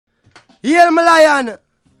Yeah, my lion.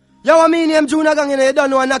 Yo, I mean, I'm Junior Gang, you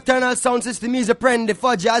don't know a nocturnal sound system. He's a friend, the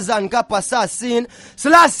fudge, Azan, Kappa, Assassin.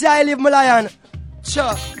 So last year I live, my lion.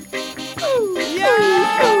 Sure.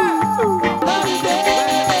 Yeah!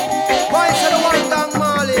 Boy, it's the one tongue,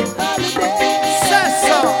 Molly.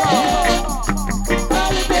 Sessa.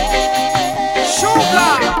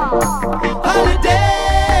 Sugar. Holiday.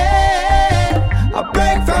 A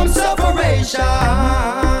break from separation.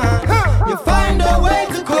 You find a way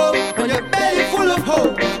to cope when your belly full of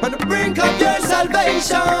hope on the brink of your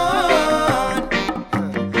salvation.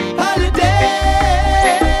 Holiday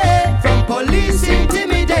from police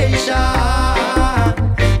intimidation.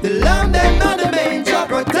 The lamb them not the manger,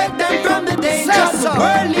 protect them from the danger. The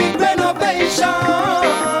world need renovation.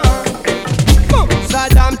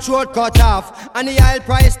 Saddam throat cut off and the oil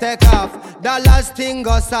price take off. Dollars thing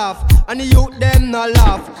go soft and the youth them no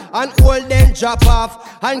laugh. And old them drop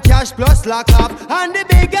off and cash plus lock off. And the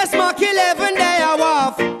biggest mark 11 they are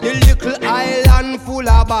off. The little island full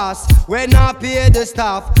of boss when I pay the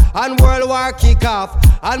staff. And world war kick off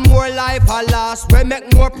and more life a lost. We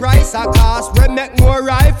make more price a cost. We make more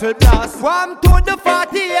rifle blast. From to the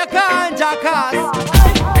 40 acre and jackass.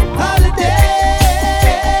 Holiday,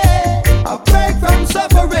 a break from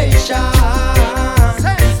separation.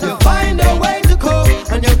 You find a way to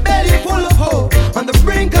cope and your belly full of hope on the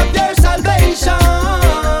brink of your salvation.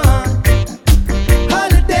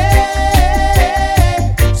 Holiday,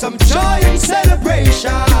 some joy and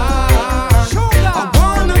celebration. I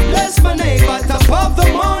wanna bless my neighbor, top of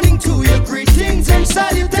the morning to you, greetings and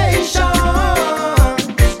salutations.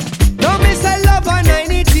 Don't miss a love on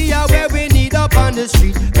 90 where we need up on the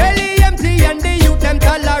street. Belly empty and the youth them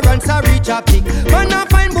tolerance a reach a peak. When I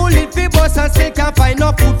find bullet fi bust and still can't find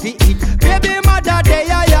no food fi eat. Baby mother they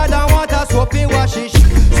are yard and water soap fi wash it.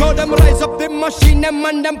 So them rise up the machine them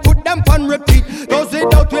and them put them on repeat. Those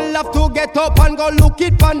without will have to get up and go look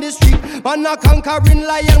it on the street. Man a conquering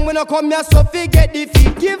lion when I come here so fi get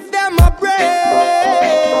defeat. Give them a break.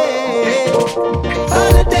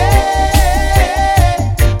 Holiday,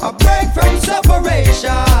 a break from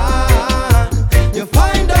separation. You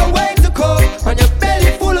find a way to cope and your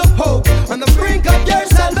belly full of hope on the brink of your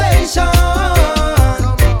salvation.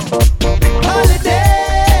 Holiday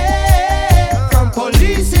from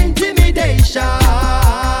police intimidation.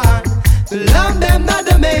 The lamb them not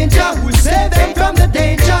the manger who save them from the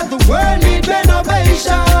danger. The world need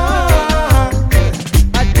renovation.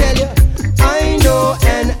 I tell you, I know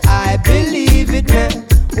and I believe it, man.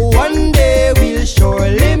 One day we'll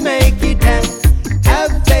surely make it, man.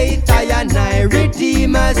 Have faith, I and I,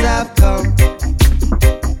 redeemers have come.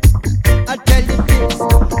 I tell you this,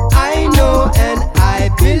 I know and I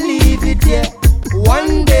believe it, yeah.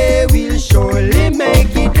 One day we'll surely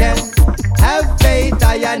make it, yeah. Have faith,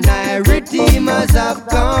 I and I, redeemers have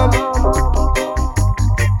come.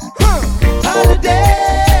 Holiday,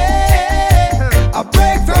 a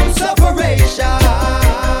break from separation.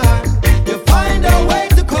 You find a way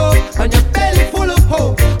to cope and your belly full of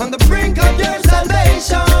hope on the brink of your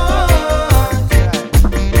salvation.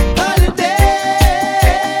 Holiday,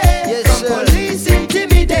 from police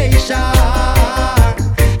intimidation.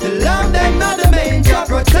 The lamb them not the manger,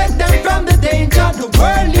 protect them from the danger. The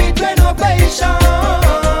world need renovation.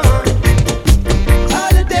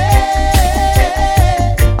 Holiday,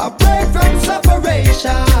 a break from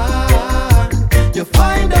separation. You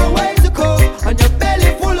find a way to cope and your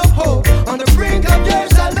belly full of hope on the brink of your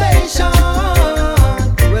salvation.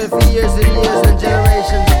 Well, for years and years and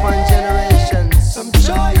generations upon generations, some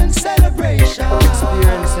joy and celebration,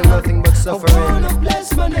 experiencing nothing but suffering. I wanna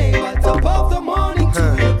bless my neighbor, top of the morning to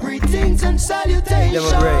you, greetings and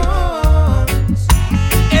salutations. Never break.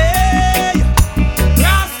 Hey,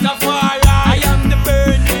 Rastafari, I am the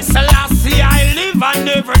burning Selassie, I live and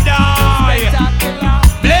never die.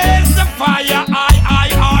 Blaze the fire, I.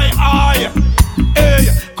 Hey,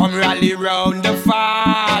 come rally round the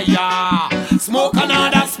fire. Smoke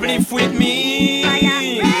another spliff with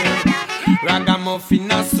me.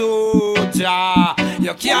 Ragamuffin a soldier,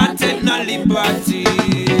 you can't take no liberty.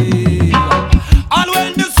 And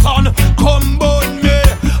when the sun come burn me,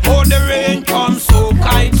 oh the rain comes so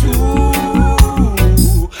I too.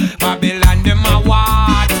 Babylon them a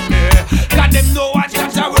watch me, 'cause them know what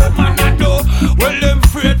that a word man a do. Well them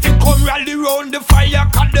afraid to come rally round the fire,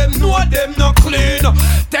 'cause them know them no clean.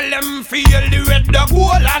 Tell them feel the red, the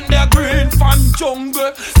gold and the green. From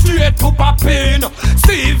jungle straight to Papine,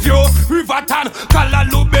 Savior, Riverton,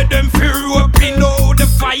 Kalalube, them fear up in all the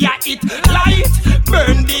fire it light.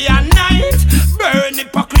 Burn day and night, burn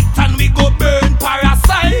hypocrite and we go burn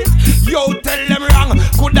parasite. Yo tell them wrong,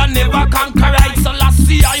 coulda never conquer right. So last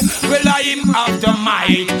year, well I him have the mind.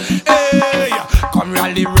 fight. Hey, come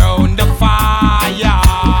rally round the fire.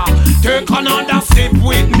 Take another sip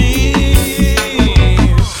with me.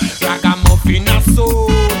 Ragamuffin a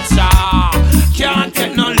soldier, can't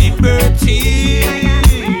take no liberty.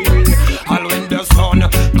 All when the sun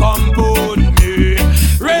come burn me,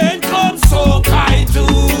 rain come so I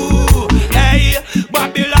too. Hey,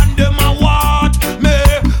 Babylon them a watch me,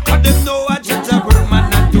 'cause them know I just a work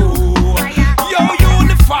man a do. Yo,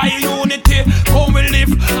 unify unity, come we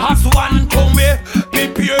live as one, come we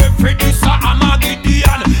prepare for this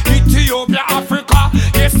Armageddon. Ethiopia, Africa,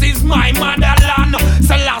 this is my motherland.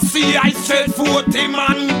 Selassie, I said 40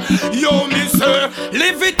 man. Yo, me sir,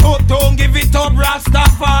 live it up, don't give it up,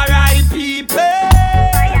 Rastafari people.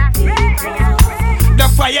 The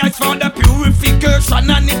fire is for the purification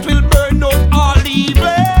and it will burn out all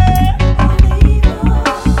evil.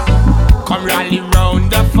 Come rally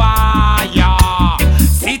round the fire,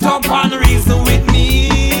 sit up and reason with me.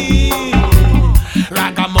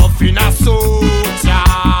 Ragamuffin a soldier,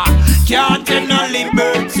 can't take no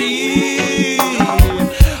liberty.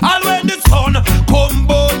 All when the sun come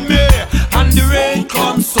burn me and the rain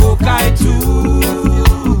come soak I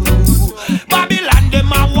too. Babylon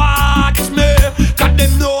them a watch me, 'cause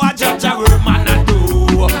them know I judge a work man a do.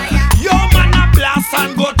 Yo man a blast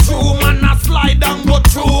and go through, man a slide and go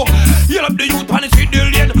through. You love the youth on the street, the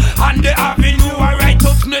lane and the avenue of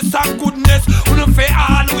righteousness and goodness. We don't fi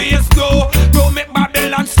always go. Don't make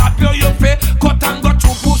Babylon stop you, you fi cut and go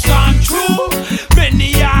through, push and through. Many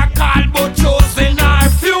are called but chosen are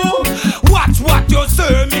few. Watch what you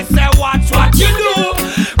say, me say watch what you do.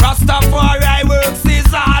 Rastafari works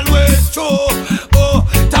is always true. Oh,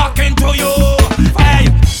 talking to you. Hey,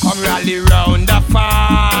 come rally round the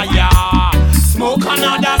fire, smoke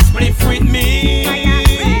another spliff with me.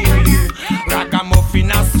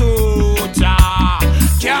 Ragamuffin a soldier,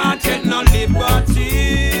 can't take no liberty.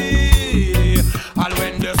 All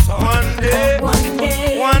when the sun One day, One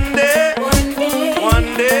day, one day, one day,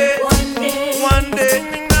 one day, one day, one day,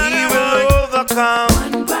 we will overcome.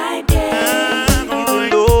 one bright day, We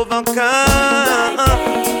will overcome.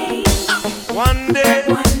 day, One day,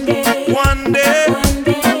 one day, one day, one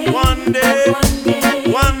day, one day, one day,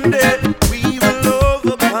 one day, we will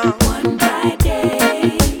overcome. one bright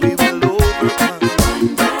day, We will overcome. one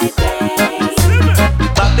bright day.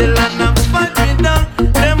 Babylon a fight me down,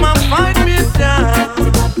 them a fight me down.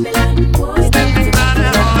 Babylon boys,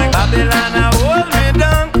 Babylon a hold me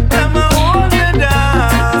down, them a hold me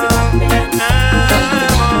down.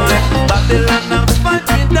 Babylon a fight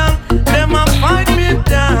me down, them a fight me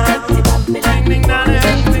down. Babylon boys.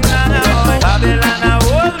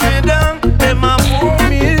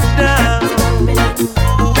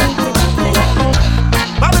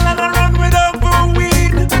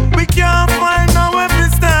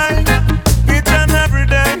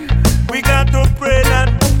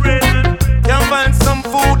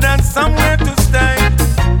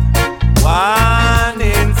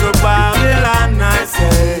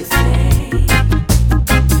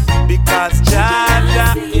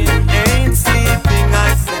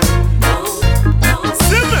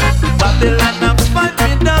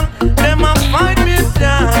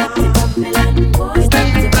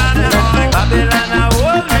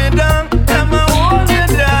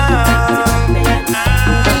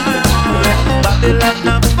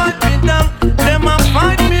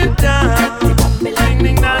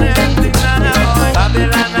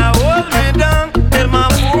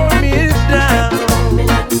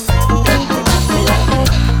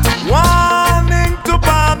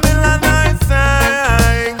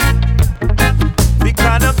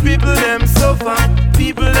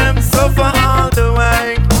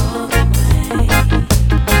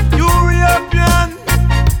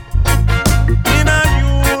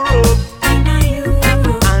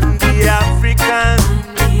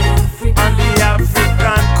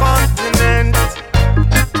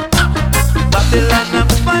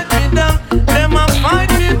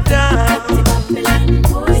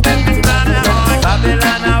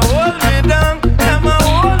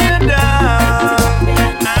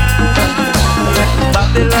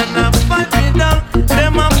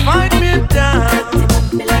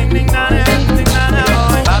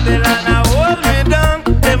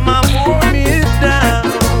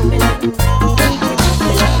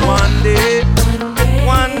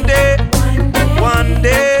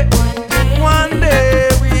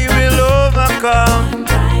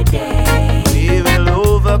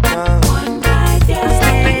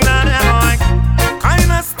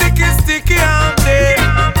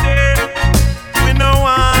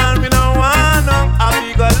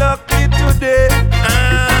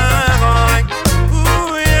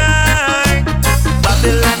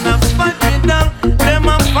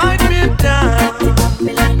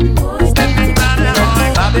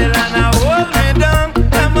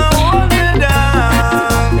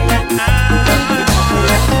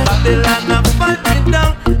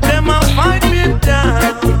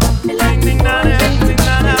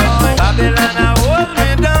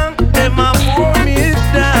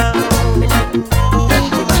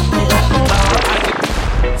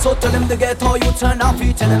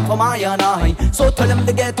 them for my and I. So tell them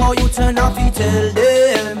to get all you turn off, you tell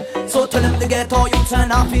them. So tell them to get all you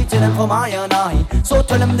turn off, you tell them for my and I. So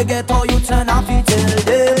tell them to get all you turn off, you tell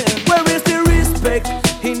them. Where is the respect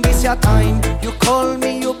in this your time? You call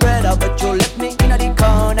me your brother, but you left me in the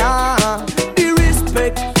corner. The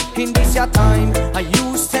respect in this your time. I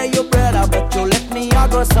you say your brother, but you left me I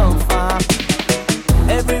go so far.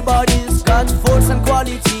 Everybody's got force and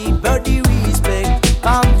quality, but the respect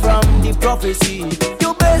come from the prophecy.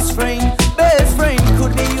 Your best friend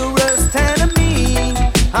could be your worst enemy.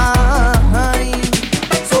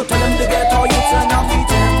 So tell them to get all you turn off, you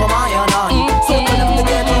turn for my and I. So tell them to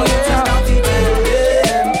get all you turn off, you tell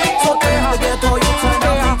them. So tell them to get all you turn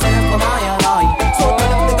off, you turn for my and I. So tell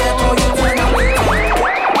them to get all you turn off, you turn.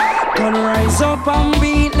 Gonna rise up and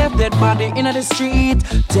beat, left dead body in the street.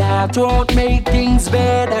 That won't make things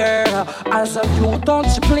better. As a youth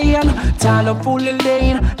touch the plane, turn up fully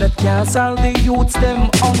lane. That can't solve the youths them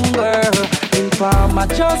hunger. Informer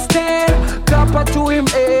just dead, copper to him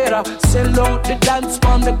head. Sell out the dance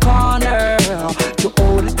on the corner. To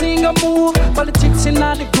all the thing I move, politics in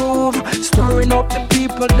the groove. Stirring up the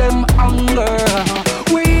people them hunger.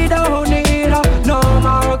 We don't need no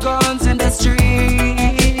more guns in the street.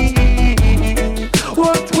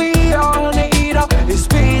 What we all need is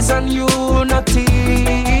peace and unity.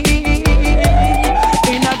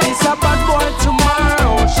 In a this a bad boy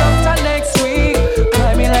tomorrow, shelter next week,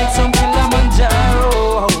 climbing like some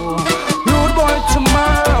Kilimanjaro. Rude boy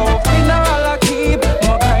tomorrow, funeral I keep,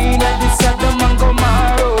 my kind of this at the mango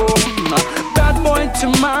marrow. Bad boy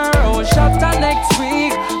tomorrow, shelter next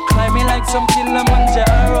week, climbing like some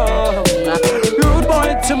Kilimanjaro. Rude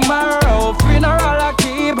boy tomorrow, funeral I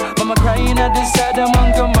keep, but my crying at this at the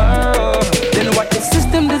mango marrow. Then what the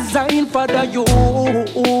system designed for the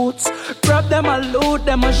youths? Grab them a loot,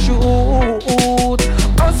 them a shoot.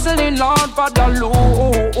 Hustling on for the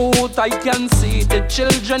loot. I can see the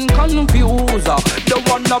children confused. They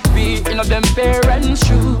wanna be in them parents'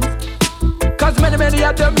 shoes. Cause many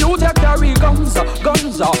of them youth they carry guns.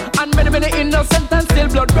 And many innocent and still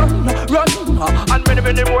blood run. And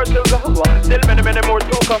many more to go. Still many more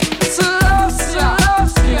to come.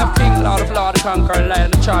 King of King, Lord of Lord, conquer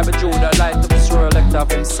Lion, the tribe of Judah, light of Israel, elect of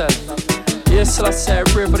himself. Yes, I say,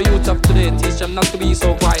 pray for the youth of today, teach them not to be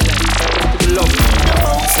so violent, to be loved. The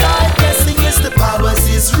most high blessing is the powers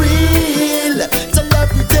is real. To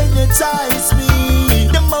love you, then you ties me.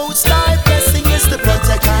 The most high blessing is the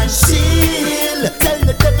protect and shield. Tell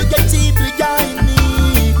the devil get deep behind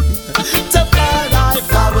me. To fly high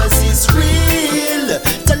powers is real.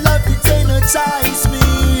 To love you, then you ties me.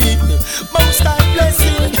 Most high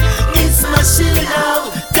blessing is my shield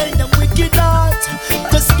now. Tell them wicked heart,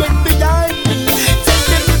 just get behind me. Tell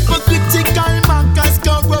them hypocritical mockers,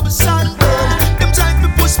 corruption burn. Them try to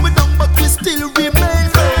push me down, but we still remain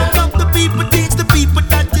firm. Come the people, teach the people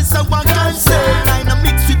that is our concern. I know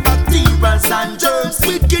mix with bacterias and germs.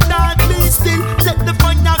 Wicked heart be still, let the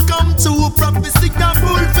fire come to prophecy and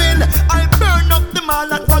fulfill. I burn up them all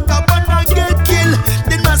like vagabond and get killed.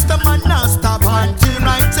 The master man not stop until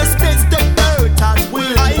righteousness take the earth and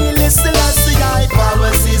will. I listen as the high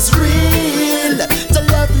powers is real. To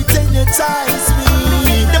love you then you ties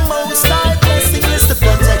me. The most high blessing is the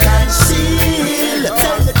protect and shield.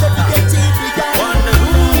 Tell the devil get deep behind me.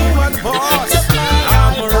 One boss,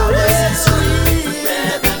 I'm a is real.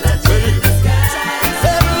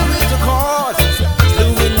 devil with the cause,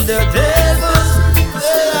 doing the devil.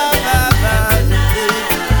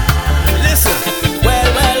 Listen, well,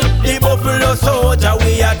 the buffalo soldier,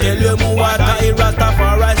 we are tell them what I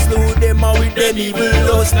Rastafari slew them out with them evil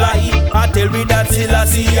lost lie. I tell me that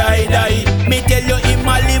Selassie I die. Me tell you him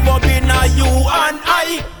a live up in a you and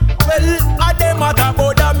I. Well, I them at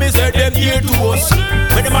about that me say them dear to us.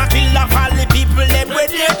 When them a kill off all the people, them we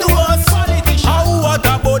dear to us. How what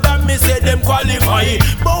about that me say them qualify.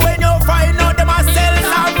 But when you find out them a sell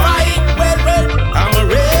and buy, well, I'm a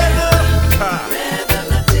rebel.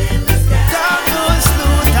 Don't go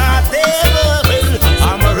slew that devil.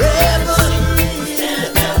 I'm a rebel.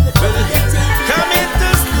 Come into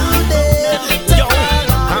slew them. Yo,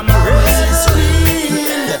 I'm a rebel.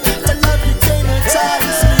 To love you then you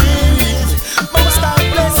ties me. Most high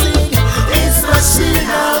blessing is my shield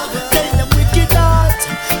now. Tell them wicked heart,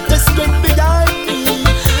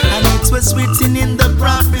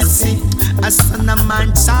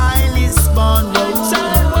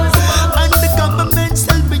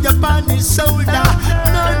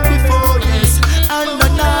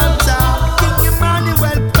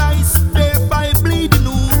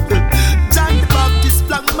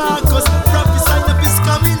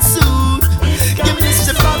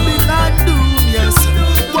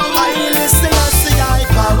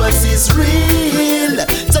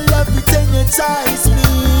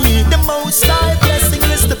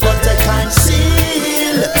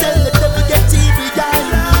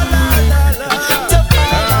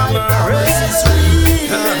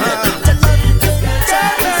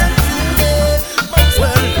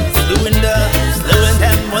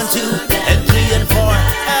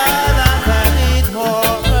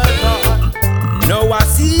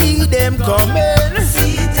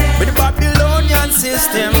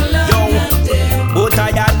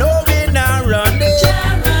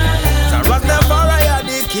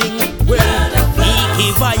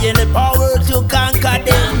 in the power to conquer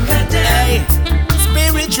them. Hey,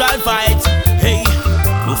 spiritual fight. Hey,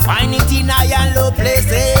 you find it in high and low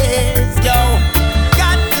places. Yo,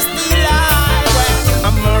 got to stay alive.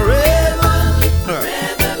 I'm a rebel.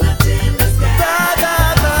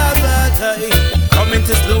 Coming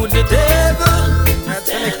to slew the devil. That's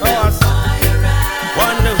in the cause.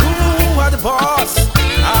 Wonder who are the boss.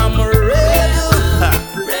 I'm a rebel.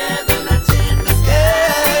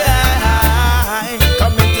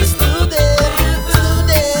 Coming to slew them. Slew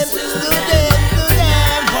them. Slew them. Slew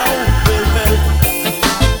them. Oh, well.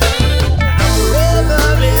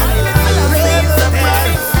 I'm a rebel.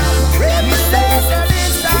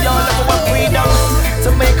 We all have our freedom to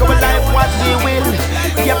make our life what we will.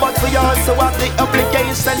 Yeah, but we also have the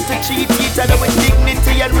obligation to treat each other with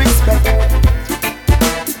dignity and respect.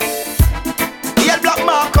 Yeah, Black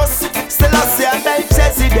Marcus, Selassie and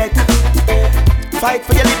Melchizedek, fight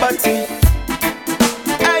for your liberty.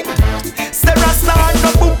 Hey, say Rasta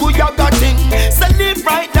no bubu yaga thing. Say live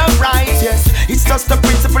right and right, yes. It's just the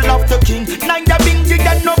principle of the king. Nanga bingi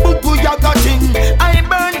and no bubu yaga thing. I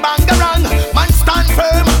burn bangarang, man stand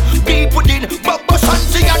firm. Deep within, Bobo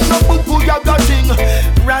Shanti and no bubu yaga thing.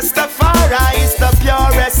 Rastafari is the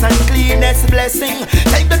purest and cleanest blessing.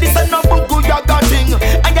 Take the this and no bugu yaga thing.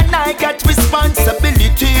 And I get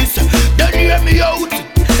responsibilities. Then hear me out.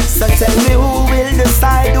 So tell me who will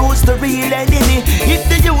decide who's the real enemy. If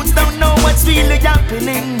the youths don't know what's really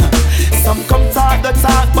happening. Some come talk the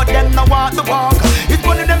talk, but them no walk the walk. It's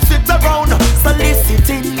one of them sit around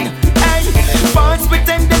soliciting. Hey, false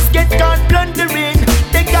pretenders get caught blundering.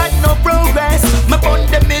 They got no progress. My bond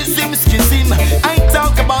them is schism. I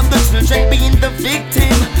talk about the children being the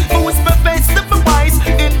victim. Who is professed to be wise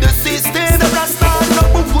in the system. The Rasta no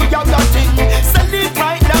bugu yaga thing. So live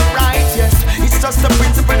right and right, yes. It's just the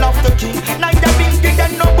principle of the king. Neither bingi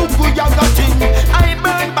and no bugu yaga thing. I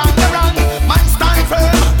burn bangarang, man stand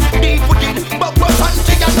firm. Deep within, but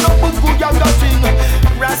Shanti and no bugu yaga thing.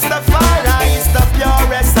 Rastafari is the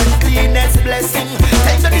purest and cleanest blessing.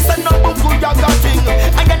 Take the this and no bugu yaga thing.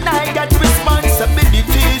 And I got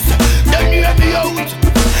responsibilities. Then hear me out.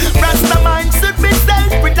 Rastaman should be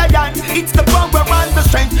self-reliant. It's the power and the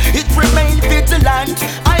strength. It remain vigilant.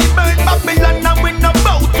 I burn Babylon and we no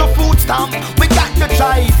bow to food stamp. We got the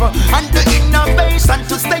drive and the innovation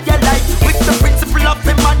to stay alive. With the principle of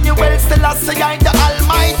Emmanuel Selassie, the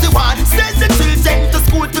Almighty One. Send the children to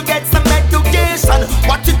school to get some education.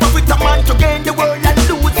 Watch it with a man to gain the world and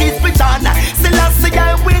lose his vision. Selassie,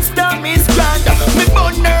 wisdom is grand. Me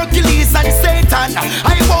born Hercules and Satan.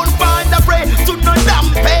 I won't fall the prey to no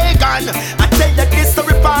damn pagan. I tell you this to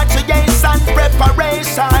repatriation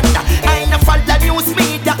preparation. I no follow news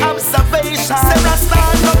media observation. Say Rasta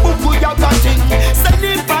no bugu yaga thing. Say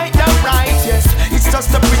live right and right, yes. It's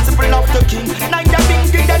just the principle of the king. Neither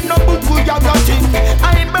bingi and no bugu yaga thing.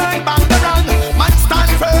 I burn bangarang, man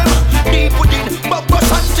stand firm. Deep within, Bobo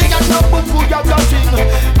Shanti and no bugu yaga thing.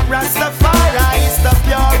 Rastafari is the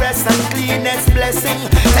purest and cleanest blessing.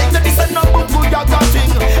 Take the this and no bugu yaga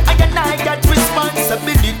thing. And I got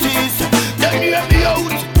responsibilities. Then hear me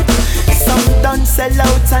out. Some done sell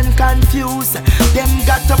out and confuse. Them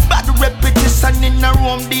got a bad repetition in a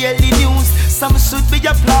room daily news. Some should be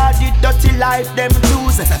applauded, dirty life them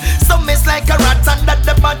choose. Some is like a rat under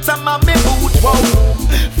the bottom of me boot. Whoa.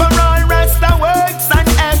 For all Rasta works and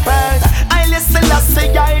effort, I listen last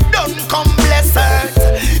say I don't come bless earth.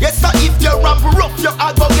 Yes, so if you ramp rough, you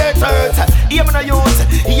are go get hurt. Hear me no youth,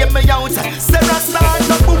 hear me out. Say Rasta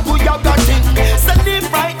no bugu yaga thing. Say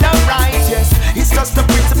live right and right, yes. It's just the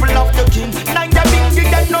principle of the king. Neither bingi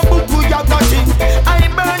and no bugu yaga thing. I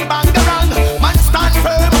burn bangarang, man stand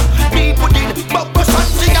firm. Deep within, Bobo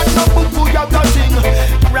Shanti and no bugu yaga thing.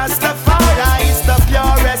 Rastafari is the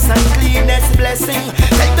purest and cleanest blessing.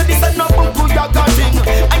 Take the this and no bugu yaga thing.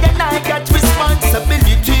 And I got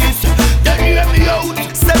responsibilities. Then hear me out.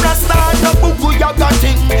 Say Rasta no bugu yaga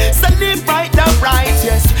thing. Say live right and right,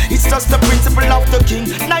 yes. It's just the principle of the king.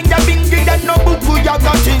 Neither bingi and no bugu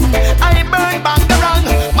yaga thing. I burn bangarang,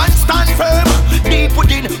 man stand firm. Deep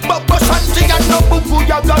within, Bobo Shanti and no bugu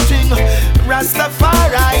yaga thing.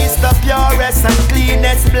 Rastafari is the purest and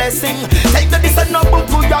cleanest blessing. Take the this and no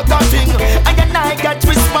bugu yaga thing. And I got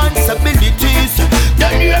responsibilities.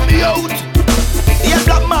 Then hear me out. Yeah,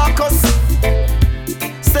 Black Marcus,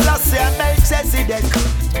 Selassie and Melchizedek.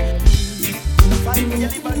 Fight for your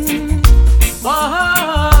liberty.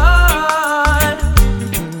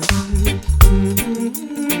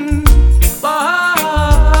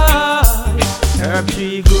 Herb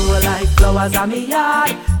tree grow like flowers on me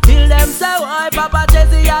yard. Till them say why Papa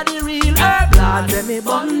Jesse Jesse are the real herb. Lord, say me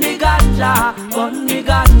bun the ganja, bun the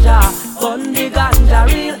ganja, bun the ganja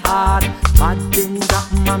real hard. Bad things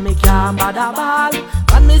happen and me can't bother ball.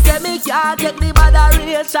 And me say me can't take the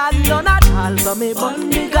botheration none at all. So me bun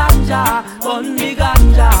the ganja, bun the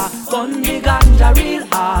ganja, bun the ganja real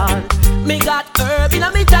hard. Me got herb in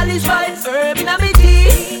a me chalice vibes, herb in a me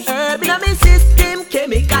tea, herb in a me system,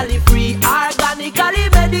 chemically free, organically,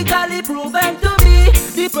 medically proven to be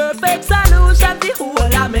the perfect solution, the whole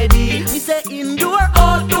remedy. Me say indoor,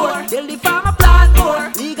 outdoor, tell the farmer plant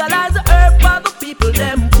more, legalize the herb for the people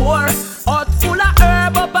them poor. Hot full of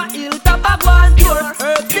herb up a hilltop of one tour,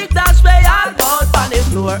 herb stick that's way all about on the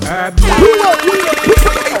floor, herb.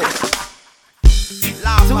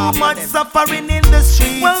 Too much suffering in the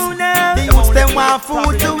streets. Well, now, the youths them want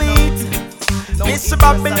food to eat. Mr.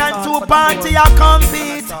 Babylon to party or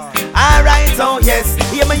compete. Alright, oh yes,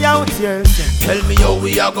 hear me out, yes. Tell me how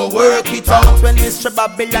we a go work it out. When Mr.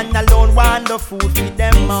 Babylon alone want the food feed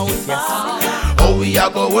them out, yes. How we a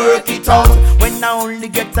go work it out. When I only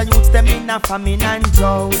get the youths them in a famine and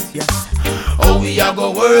drought, yes. How we a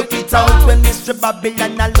go work it out. When Mr.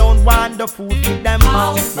 Babylon alone want the food feed them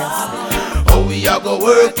out, yes. How we a go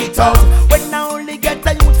work it out. When I only get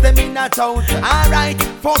the youths them in a town. Alright,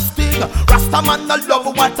 first thing, Rastaman no love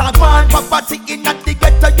what I want. Property in at the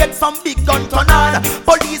ghetto get some big gun turn on.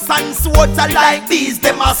 Police and soldier like these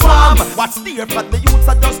them a swarm. What's there for the youths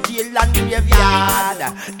are just jail and graveyard.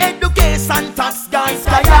 Education tax gone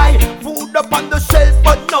sky high. Food up on the shelf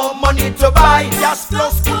but no money to buy. Yes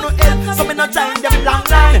plus no help, so me no join them long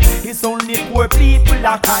line. It's only poor people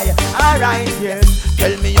that high. Alright, yes.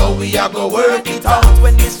 Tell me how we a go work it out.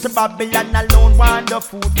 When Mr. Babylon alone want the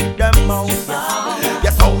food with them out, yes.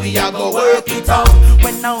 Yes, how we a go work it out.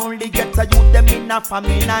 When I only get a youth them in a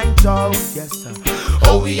famine and drought, yes sir.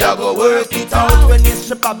 How we a go work it out. When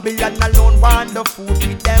Mr. Babylon alone want the food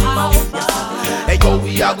with them out, yes. Hey, how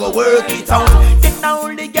we a go work it out. Then I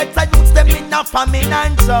only get a youth them in a famine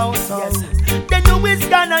and drought, yes. Then who is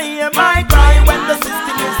gonna hear my cry when the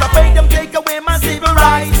system is afraid them take away my civil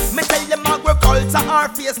rights? Me tell them agriculture or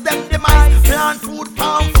face them demise. Plant food,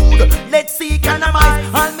 farm food, let's see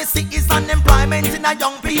economize. All me see is unemployment in a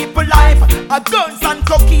young people life. A guns and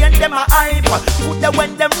cocaine them a hype. Put them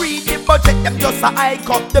when them read the budget them just a hike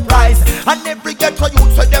up the price. And every ghetto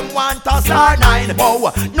youth so them want a star 9.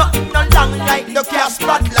 Wow, nothing no long like the cash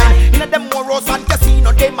spotlight. In them moros and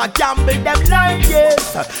casino them a gamble them like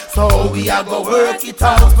yes. So we a go work it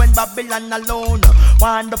out. When Babylon alone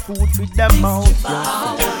want the food with them out, yes.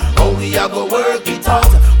 How we a go work it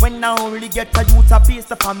out. When I only get a youth a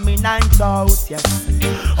piece of famine and drought, yes.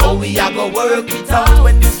 How we a go work it out.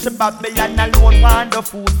 When Mr. Babylon alone want the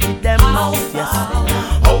food with them out, yes.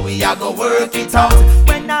 How we a go work it out.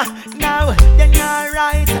 When now then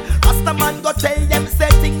alright. Rastaman go tell them say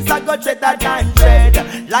things a go dreader than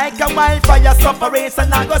dread. Like a wildfire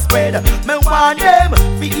separation a go spread. Me want them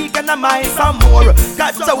be economize some more.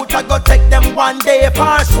 Cause out a go take them one day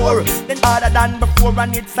for sure. Then harder than before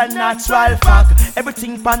and it's a natural fact.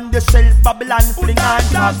 Everything pan the shelf, Babylon fling and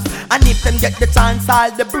tax. And if them get the chance,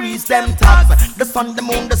 all the breeze them tax. The sun, the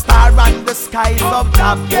moon, the star and the skies up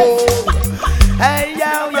top. Oh. Hey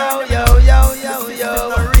yo yo yo yo yo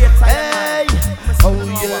yo. Hey. Oh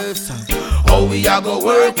yes. How we a go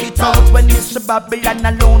work it out. When Mr. Babylon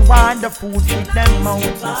alone want the food with them out,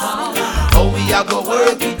 yes. How we a go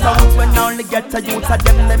work it out. When I only get a youth of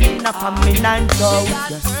them in a famine and drought,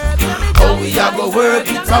 yes. How we a go work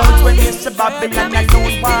it out. When Mr. Babylon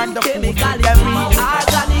alone want the food with them out,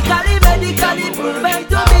 organically, medically proven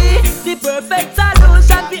to be the perfect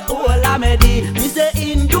solution for all remedy. Me say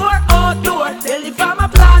indoor, outdoor, tell the farmer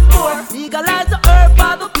plant more, legalize the herb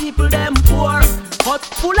for the people them poor. But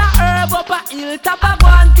full of herb up a hilltop of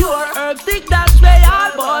one cure. Herb stick that's way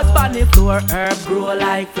all but on the floor. Herb grow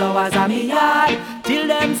like flowers on me yard. Till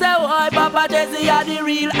them say, oh, Papa Jesse are the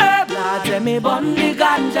real herb. Lord say me bun the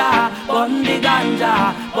ganja, bun the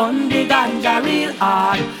ganja, bun the ganja real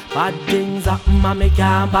hard. Bad things happen and me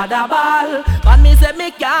can't bother ball. But me say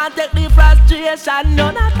me can't take the frustration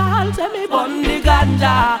none at all. Say me bun the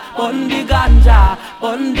ganja, bun the ganja,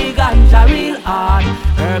 bun the ganja real hard.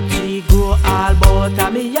 Herb tree grow all but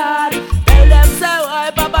a me yard. Tell them say,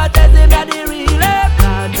 oh, Papa Jesse me the real herb.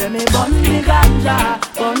 Lord say me bun the ganja,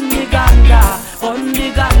 bun the ganja, bun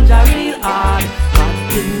the ganja real hard.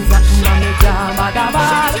 Bad things happen and me can't bother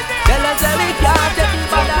ball. Tell them say we can't take the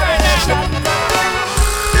botheration.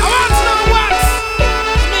 I want to know what's the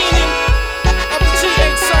meaning of the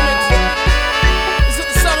G8 summit. Is it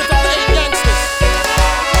the summit of the 8 gangsters?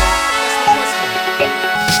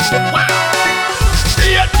 The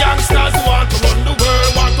 8 gangsters want to run the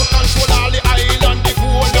world, want to control all the island, the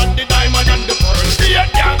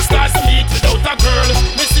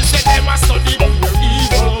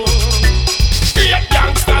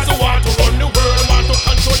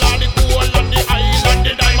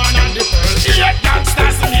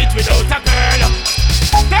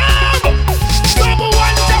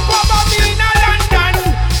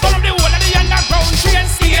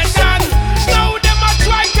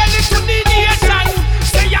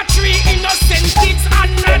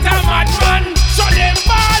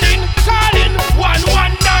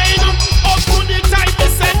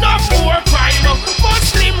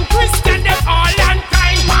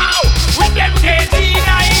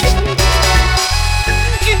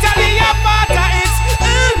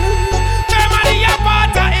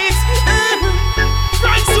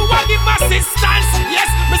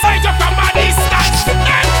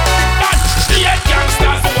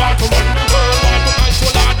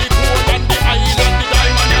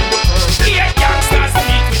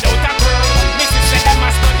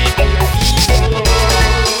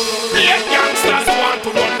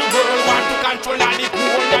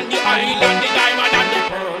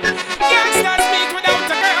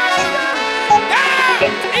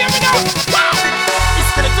know. Wow.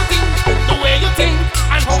 It's better to think the way you think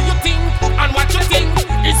and how you think and what you think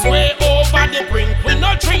is way over the brink. We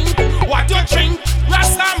no drink what you drink.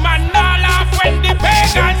 Rasta man no laugh when the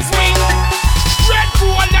pagans swing. Red,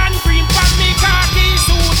 gold and green for me khaki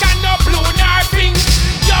suit and no blue nor pink.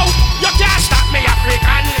 Yo, you can't stop me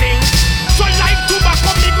African link. So like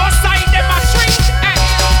tobacco me go side them a shrink.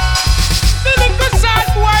 The little sad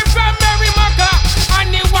boy from Mary Maca and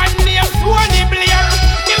the one named Tony Blair.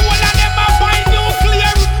 The whole of them a find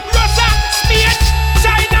nuclear. Russia, Spain,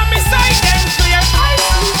 China, me side them clear.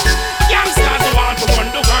 Youngsters want to run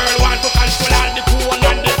the world, want to control all the coal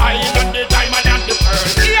and the oil and the diamond and the pearl.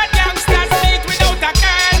 Yeah, youngsters meet without a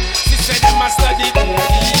girl. She said they must study the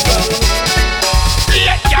eagle.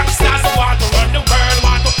 Yeah, youngsters want to run the world,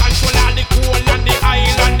 want to control all the coal and the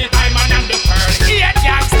oil and the diamond and the pearl. Yeah,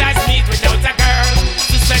 youngsters meet without a girl.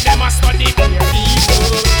 She said they must study the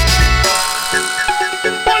eagle.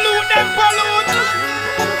 Pollute them, pollute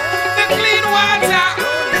the clean water.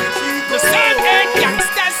 The same head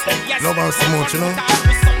youngsters. Yes, Love us so much, you know.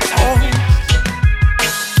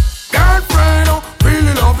 Girlfriend,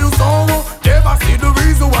 really love you so. Never see the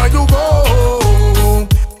reason why you go.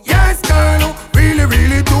 Yes, girl, really,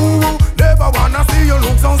 really do. Never wanna see you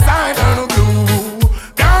look so sad and blue.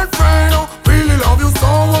 Girlfriend, really love you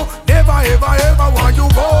so. Never, ever, ever want you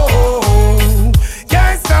go.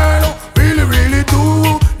 Yes, girl, really, really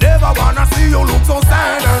do. Never wanna see you look so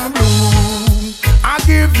sad and blue. I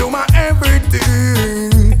give you my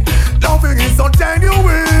everything. Loving is so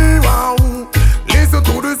genuine. Wow. Listen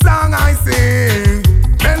to the song I sing.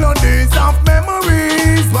 Melodies of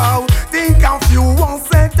memories. Wow. Think of you once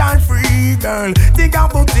set and free, girl. Think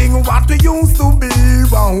about things what we used to be.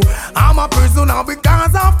 Wow. I'm a prisoner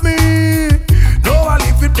because of me. No, I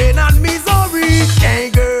live with pain and misery. Hey,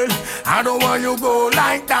 girl, I don't want you go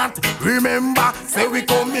like that. Remember, say we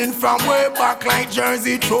coming from way back like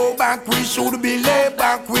Jersey throwback. We should be laid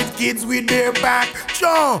back with kids with their back.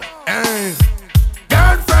 Sure, hey.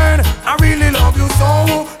 Girlfriend, I really love you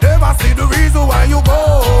so. Never see the reason why you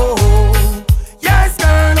go. Yes,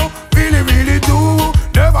 girl, really, really do.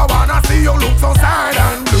 Never wanna see you look so sad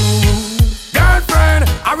and blue. Girlfriend,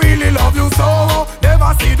 I really love you so.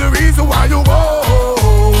 Never see the reason why you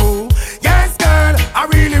go. Yes, girl, I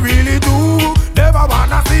really, really do. Never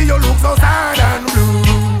wanna see you look so sad and blue.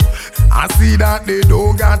 I see that they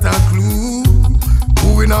don't got a clue.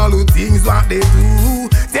 Doing all the things what they do.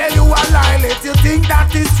 Tell you a lie, let you think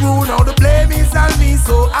that is true. Now the blame is on me,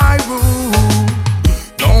 so I rule.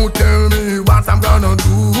 Don't tell me what I'm gonna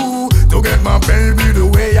do to get my baby the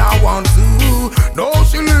way I want to. No,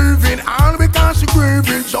 she living all because she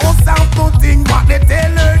grieving. Just have to think what they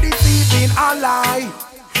tell her this evening. A lie.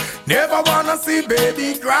 Never wanna see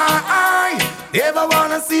baby cry. Never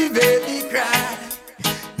wanna see baby cry.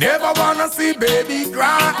 Never wanna see baby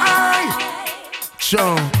cry.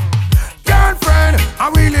 Sure. Girlfriend, I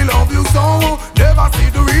really love you so. Never see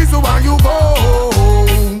the reason why you go.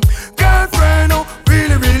 Girlfriend,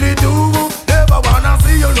 really, really do. Never wanna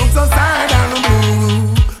see you look so sad and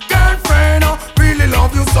blue. Girlfriend, really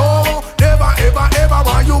love you so. Never, ever, ever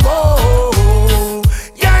want you go.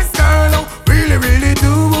 Yes, girl, really, really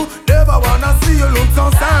do. Never wanna see you look so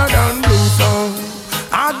sad and blue. So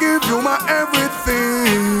I give you my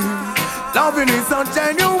everything. Loving is so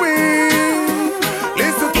genuine.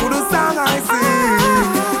 Listen to the song I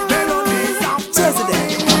sing. Melodies of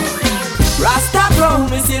President. Rasta crown,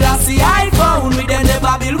 we still a see iPhone. We then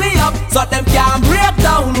never build we up, so them can't break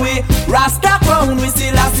down we. Rasta crown, we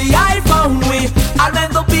still a see iPhone we. And when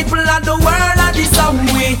the people and the world are the sound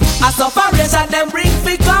we. A separation them bring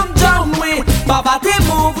fi come down we. Poverty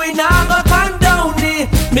move we now go condone we.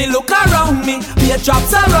 Me look around me, be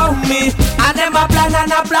traps around me. And them a plan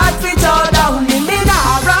and a plot fit all down me. Me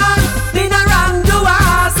nah run, me nah run do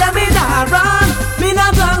I say me nah run. Me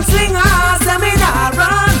nah gun slinger, say me nah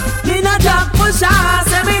run. Me nah jack pusher,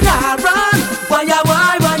 say me nah run. Why ya?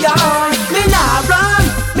 Me nah run,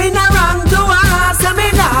 me nah run do I say me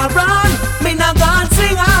nah run. Me nah gun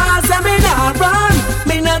slinger, say me nah run.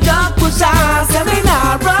 Me nah jack pusher, say me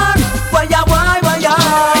nah run. Why ya?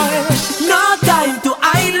 No time to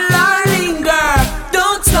idle or linger.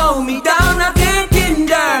 Don't slow me down, I can't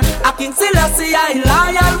hinder. I can still see I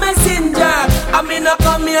loyal messenger. I mean I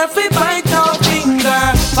come here fi bite no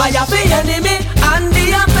finger. Fire fi enemy and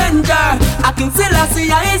the avenger. I can still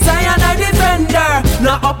see I Zion I defender.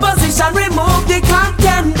 No opposition remove the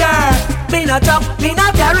contender. Me no talk, me no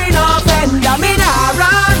carry no fender. Me no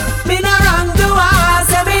run do I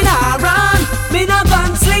say me no run. Me no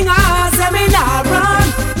gunslinger, say me no run.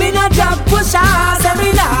 Me no jump pusher, say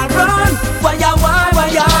me no run. Why ya?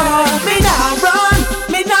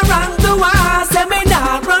 Me no run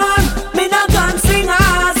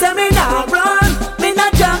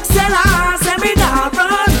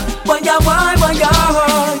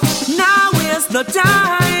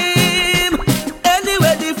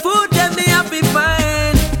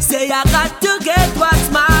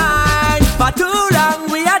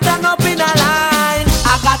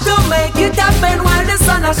bed while the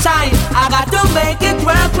sun a shine. I got to make it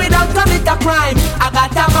work without commit a crime. I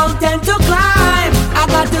got a mountain to climb. I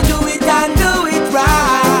got to do it and do it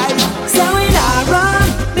right. Say we not run,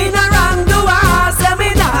 me not wrong do I. Say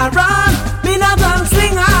me not run, me not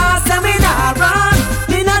gunslinger. Say me not run,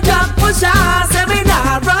 me not drug pusher. Say me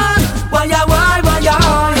not run, why ya?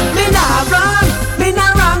 Me not run, me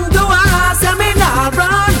not wrong do I. Say me not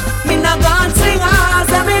run, me not gunslinger.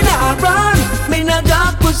 Say me not run, me not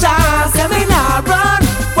drug pusher. Say me not run,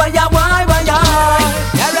 why ya?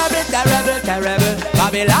 Terrible,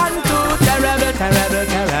 Babylon too terrible.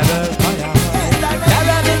 Terrible,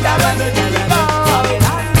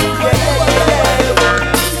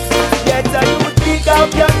 Get a youth, pick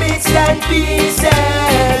up your bits and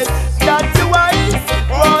pieces. That's the wise,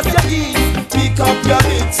 cross your keys. Pick up your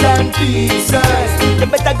bits and pieces. You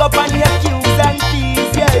better go on your Q's and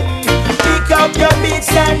T's, yeah. Pick up your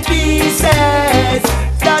bits and pieces.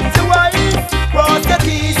 That's the wise, cross your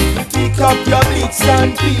keys. Pick up your bits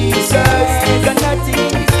and pieces. Got nothing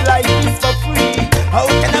in this life is for free. How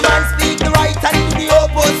can a man speak the right and do the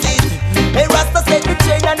opposite? Hey, Rasta said the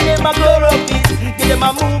chain and them a grow up it. Give them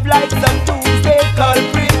a move like some doomsday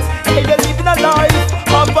culprits. Hey, they living a life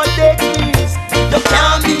of a dead trees. You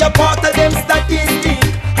can't be a part of them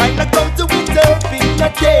statistics. I'm not come to interpret no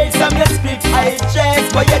tales from your script. I dress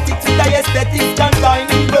poetic to the aesthetics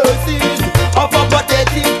combining verses of a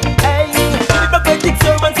pathetic. Hey, hypocritic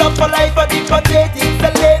sermons of a life of the pathetic. The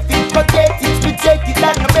living pathetic, reject it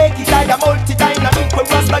and make it like a multi-dynamic. Where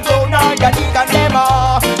Rasta go now, organic and them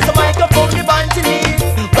all. So microphone evangelist,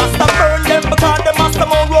 Rasta burn them because them master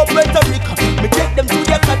more rope rhetoric. Me take them to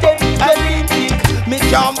the academy, Olympic. Me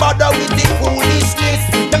can't bother with the foolishness.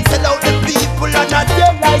 Them sell out the people and not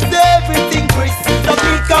realize everything Chris. So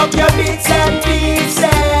pick up your bits and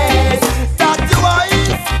pieces. That's the wise,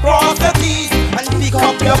 cross the keys. And pick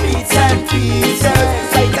up your bits and pieces.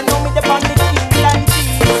 Like I know me the band the king and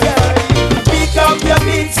pieces. Pick up your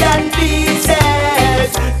bits and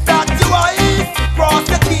pieces. That's the wise, cross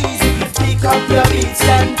the keys. Pick up your bits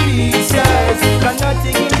and pieces. Cause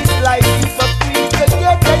nothing in this life is for free. So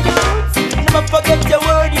get a youth, never forget your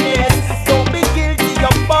wordiness. Don't be guilty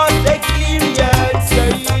of past experience.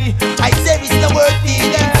 I say it's not worth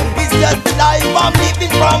it. It's just the life I'm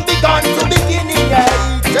living from begun to beginning.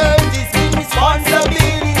 Turn this in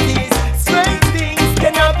responsibilities. Strange things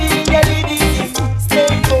cannot be in your liberty. Stay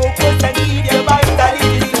focused and keep your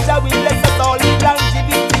vitality. Shall we bless us all with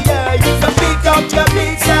longevity? So pick up your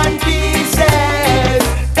bits and pieces.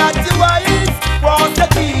 That's the wise, cross the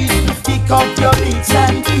keys. Pick up your bits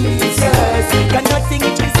and pieces. Got nothing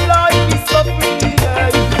in this life is for free.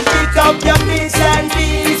 Pick up your bits and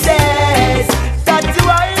pieces. That's the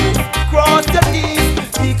wise, cross the keys.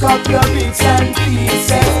 Pick up your bits and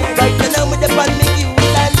pieces. Right now with the band make you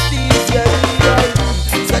and please, yeah.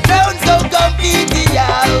 So don't go completely,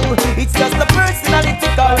 yeah. It's just a personality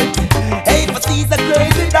cult. Hey, but he's a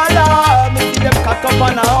crazy dollar. Me see them cock up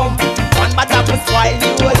on a hump. One bad apple spoil the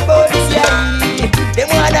whole bunch, yeah. Them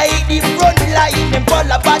wanna eat the front line. Them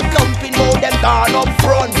full of bad company, more them gone up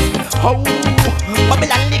front. Oh,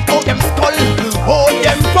 Babylon lick out them skull. Oh,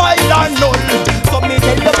 them pride and null. So me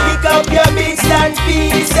tell you pick up your bits and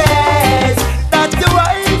pieces. That's the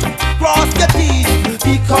right, cross the teeth.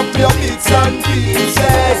 Pick up your bits and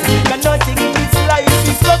pieces. Got nothing in this life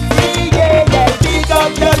is for free, yeah, yeah. Pick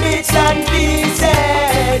up your bits and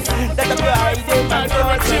pieces. That's the pride in my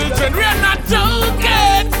Children, we are not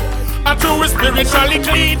joking. Until we're spiritually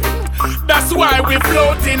clean. That's why we're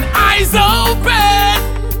floating, eyes open.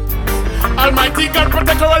 Almighty God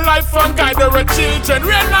protect our life and guide our children.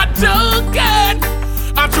 We're not joking.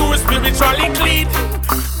 Until we're spiritually clean.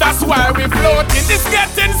 That's why we're floating. It's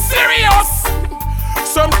getting serious.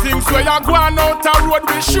 Some things where you're going out the road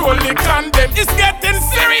will surely condemn. It's getting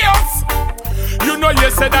serious. You know you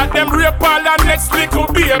said that them rape all and next little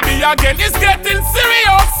baby again. It's getting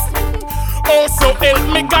serious. Oh, so help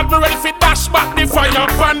me God, me ready for dash back the fire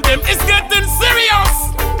upon them. It's getting serious.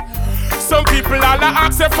 Some people all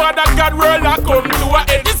ask their Father God will come to a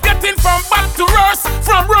end. It's getting from bad to worse,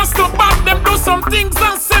 from worse to bad. Them do some things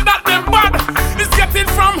and say that them bad. It's getting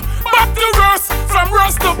from bad to worse, from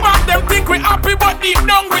worse to bad. Them think we happy but deep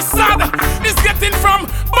down we sad. It's getting from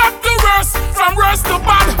bad to worse, from worse to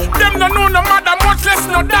bad. Them no know no mother, much less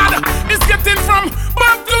no dad. It's getting from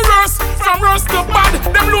bad to worse, from worse to bad.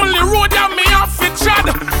 Them lonely road and me off it chad.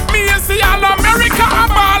 Me and see all America a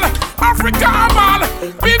ball, Africa a ball,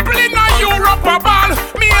 people in Europe a ball.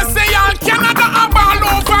 Me and say all Canada a ball,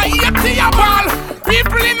 over Haiti a ball,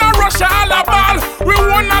 people in Russia all a ball. We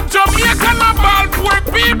won a Jamaica a ball, poor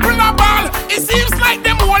people a ball. It seems like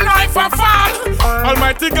them whole life a fall.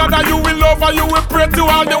 Almighty God, that you will love over you, we pray to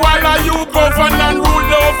all the while that you govern and rule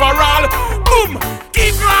over all. Boom!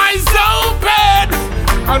 Keep your eyes open.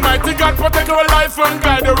 Almighty God protect our life and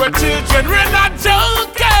guide our children. We're not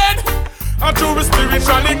joking. Until we're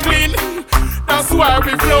spiritually clean. That's why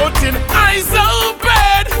we're floating. Eyes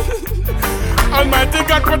open. Almighty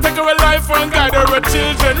God protect our life and guide our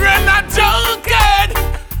children. We're not joking.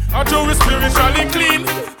 Until we're spiritually clean.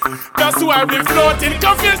 That's why we're floating.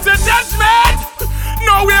 Confess the judgment.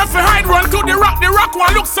 Nowhere for hide. Run to the rock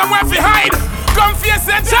one look somewhere for hide. Confess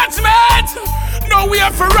the judgment.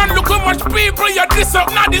 Nowhere for run, look how much people you diss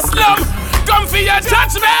up, not the slum. Come for your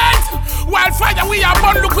judgment. Wildfire we are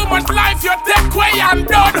born, look how much life you take away and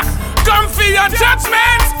done. Come for your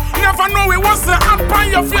judgment. Never know it was the hand on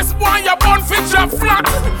your face, boy, your bone fit your flat.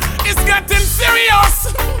 It's getting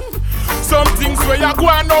serious. Some things where you're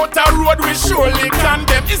going out the road, we surely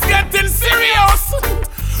condemn. It's getting serious.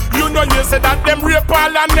 You know you said that them rape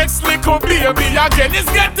all and next little baby again.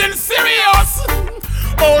 It's getting serious.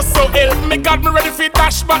 Oh, so help me God, me ready for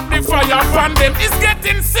dash back the fire upon them. It's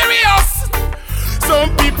getting serious.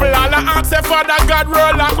 Some people all ask their Father God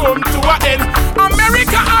roll and come to an end.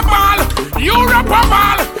 America a ball, Europe a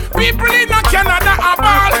ball, people in Canada a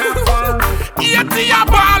ball, Haiti a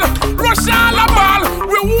ball, Russia a ball,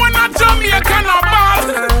 we won a Jamaican a ball.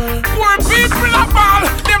 Poor people a ball,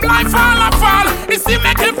 them life all a fall. You see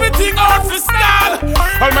make everything out for style.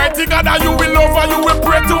 Almighty God, that you will over, you will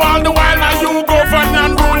pray to all the while, and you govern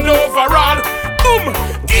and rule over all. Boom!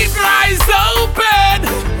 Keep your eyes open.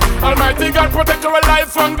 Almighty God, protect our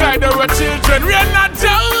life and guide our children. We're not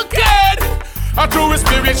joking. Until we're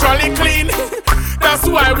spiritually clean. That's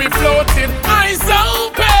why we're floating. Eyes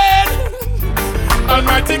open.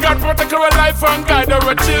 Almighty God, protect our life and guide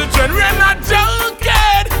our children. We're not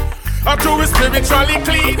joking. Until we're spiritually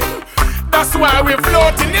clean. That's why we're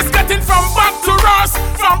floating. It's getting from bad to worse.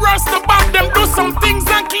 From worse to bad. Them do some things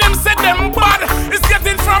and claim say them bad. It's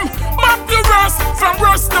getting from bad to worse. From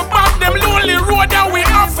worse to bad. Them lonely road that we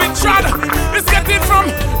have to trod. It's getting from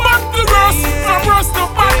bad to worse. From worse to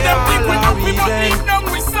bad. Them think we happy but leave them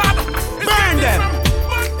we sad. Burn them.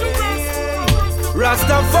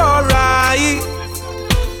 Rastafari.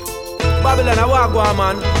 Babylon a wagwa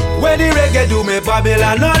man. When the reggae do me,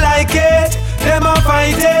 Babylon no like it. Them a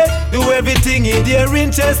fight it. Do everything in their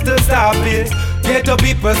interest to stop it. Get up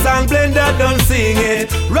people song blender don't sing it.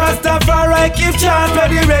 Rastafari keep chant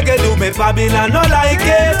when the reggae do me, Babylon no like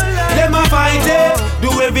it. Them a fight it.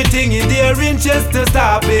 Do everything in their interest to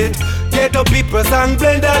stop it. Get up people song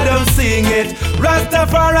blender don't sing it.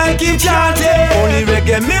 Rastafari keep chanting. Only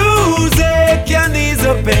reggae music can ease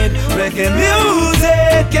the pain. Reggae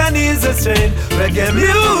music can ease the strain. Reggae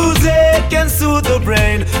music can soothe the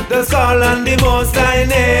brain. Just call on the Most High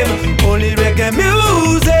name. Only reggae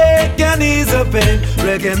music can ease the pain.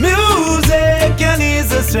 Reggae music can ease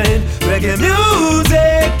the strain. Reggae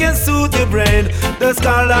music can soothe the brain. Just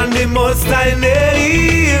call on the Most High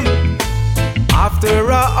name. After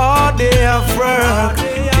a hard day of work,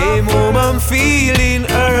 came home I'm feeling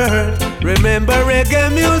hurt. Remember reggae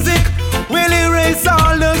music will erase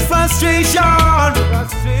all those frustration.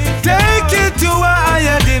 Take it to a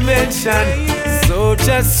higher dimension. Such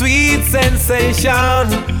a sweet sensation.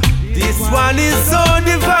 This one is so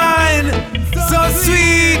divine, so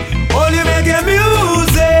sweet. Only reggae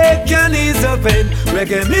music can ease the pain.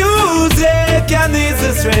 Reggae music can ease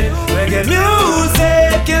the strain. Reggae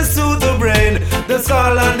music can soothe the brain. Just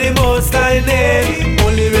call on the Most High name.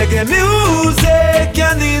 Only reggae music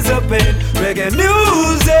can ease the pain. Reggae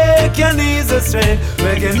music can ease the strain.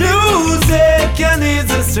 Reggae music can ease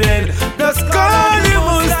the strain. Just call the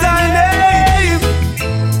Most High name.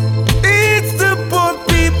 It's the poor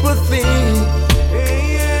people thing.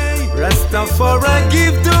 Rastafari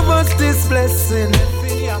give to us this blessing.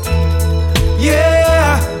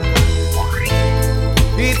 Yeah,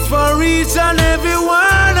 it's for each and every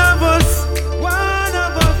one of us.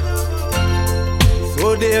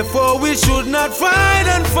 So therefore we should not fight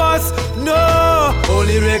and fuss. No,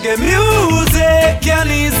 only reggae music can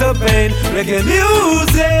ease the pain. Reggae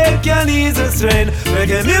music can ease the strain.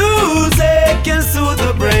 Reggae music can soothe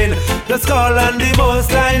the brain. Just call on the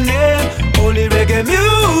Most High name. Only reggae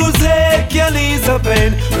music can ease the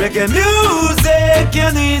pain. Reggae music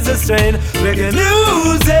can ease the strain. Reggae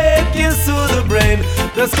music can soothe the brain.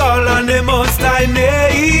 Just call on the Most High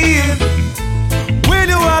name. When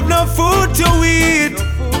you have no food to eat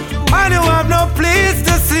and you have no place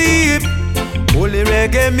to sleep, only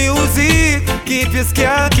reggae music keep you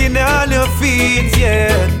skanking on your feet,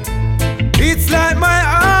 yeah. It's like my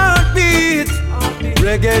heartbeat.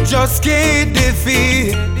 Reggae just can't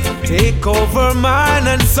defeat. Take over mind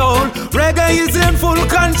and soul. Reggae is in full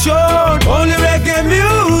control. Only reggae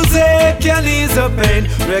music can ease the pain.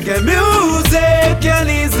 Reggae music can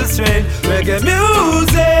ease the strain. Reggae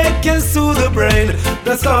music can soothe the brain.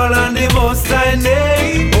 That's all on the Most High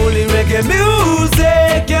name. Only reggae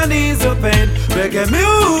music can ease the pain. Reggae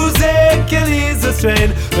music can ease the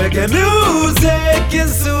strain. Reggae music can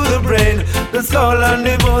soothe the brain. That's all on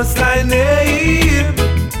the Most High name.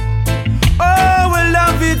 Oh, we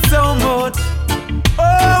love it so much.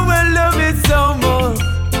 Oh, we love it so much.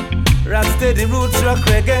 Rock steady roots, rock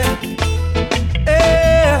reggae.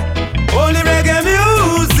 Yeah. Only reggae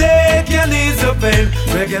music can ease the pain.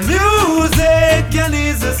 Reggae music can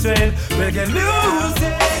ease the strain. Reggae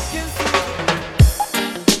music can...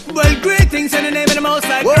 Well, greetings in the name of the Most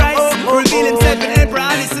High Christ. Reveal himself in Emperor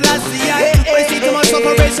Ali Selassie. We see too much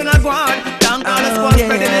separation and go on. Thank God us for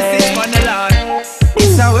spreading the sick on the Lord.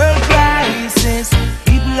 It's a world crisis.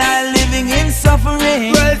 People are living in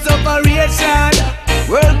suffering. World separation.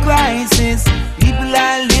 World crisis. People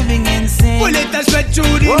are living in sin. Well, it has spread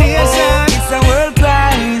through the nation. It's a world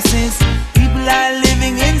crisis. People are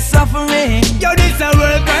living in suffering. Yo, this a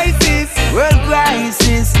world crisis. World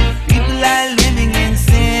crisis. People are living in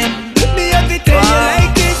sin. Me have to tell you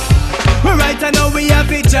like this. Right now we have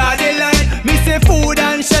to draw the line. Me say food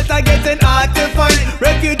and shelter getting hard to find.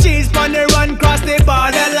 Refugees on the run cross the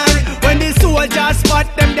borderline. When the soldiers spot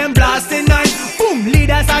them blasting nine. Boom,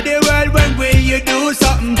 leaders of the world, when will you do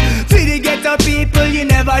something? See the ghetto people, you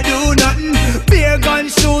never do nothing. Beer gun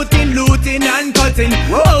shooting, looting and cutting.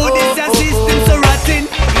 Oh, this a system so rotten.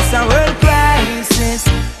 It's a world crisis.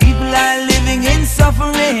 People are living in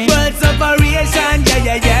suffering. World separation,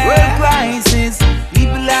 yeah. World crisis.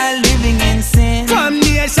 People are living in sin. From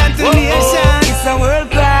nation to nation. It's a world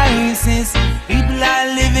crisis. People are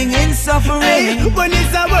living in suffering. Hey, when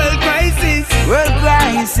it's a world crisis. World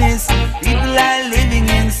crisis. People are living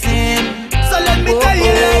in sin. So let me tell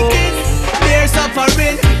you like this. They're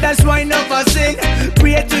suffering, that's why enough of sing.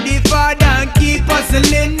 Pray to the Father and keep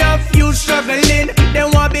hustling. Enough you struggling, they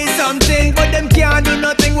want be something, but them can't do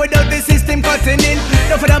nothing without the system cutting in.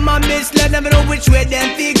 Don't for them man misled, never know which way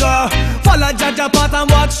them figure. Follow Judge apart and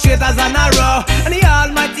walk straight as an arrow. And the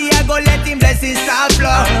Almighty I go let him blessings start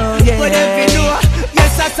flow. But if you know,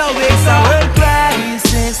 yes that's how it's a world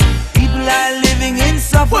crisis. People are living in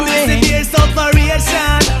suffering. There's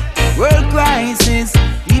separation. World crisis.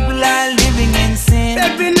 People are living in sin.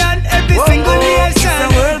 Every land, every single nation. It's a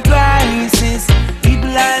world crisis.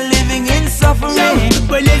 People are living in suffering.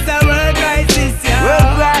 Well, it's a world crisis, yeah.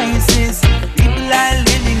 World crisis. People are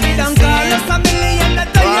living in sin. Don't call us a million, I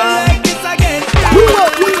tell you like this again.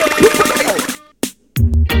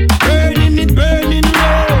 Burning it, burning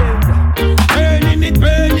red. Burning it,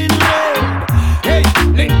 burning red. Hey,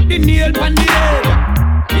 let the nail pan the head.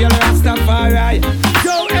 Hail Rastafari.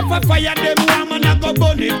 Yo, if I fire them, woman, I go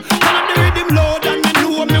burn it. Turn up the rhythm loud and they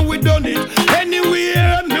know me we done it.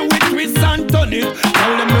 Anywhere me we twist and turn it.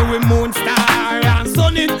 Tell them me we moon star and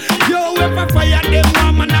sun it. Yo, if I fire them,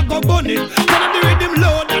 woman, I go burn it. Turn up the rhythm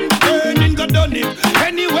loud and burning go done it.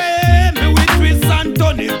 Anywhere me we twist and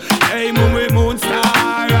turn it. Hey, me we moon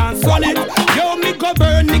star and sun it. Yo, me go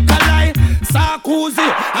burn Nikolai, Sarkozy,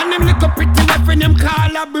 and them little pretty wife and them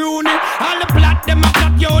call a Bruni. All the plot them a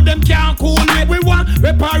plot, yo, them can't cool me. We want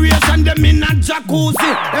reparation, them in a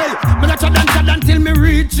jacuzzi. Hey, me not chat until me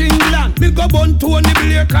reach England. Me go bun Tony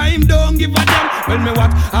Blair, cause him don't give a damn. Well, me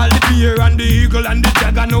watch all the bear and the eagle and the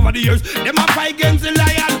dragon over the years. Them a fight against the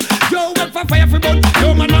lion. Yo, if I fire for bun,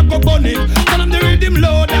 yo man I go bun it. Tell them the rhythm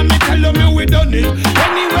loud and me tell them me we done it.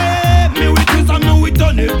 Anyway, me we twist and me we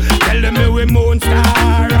done it. Tell them me we moon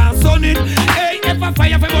star and sun it. Hey, if I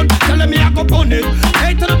fire for bun, tell them me I go bun it.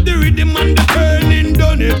 Hey, turn up the rhythm and the burning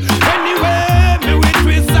done it. Anyway, me we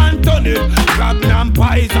twist and turn it. Magnum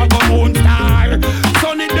pies I go moon star,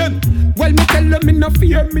 sun it them. Well, me tell them me no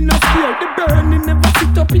fear, me no fear. The burning never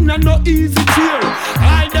sit up in a no easy chair.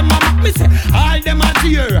 All them a mock me say, all them a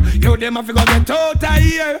cheer. Yo, them a figure get out of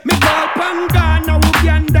here. Me call Pangana,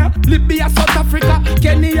 Uganda, Libya, South Africa,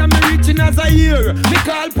 Kenya, me reaching as a year. Me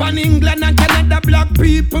call Pan England and Canada, black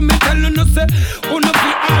people. Me tell you no say, oh no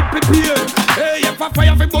be all prepared. Hey, if I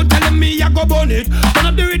fire for gun, tell me I go burn it. Turn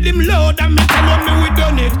up the rhythm loud and me tell me we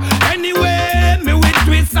done it. Anyway, me we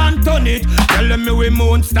twist and turn it. Tell me we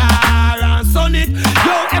moon star and sun it.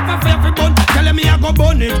 Yo, if I fire for gun, tell me I go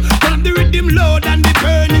burn it. Turn up the rhythm loud and the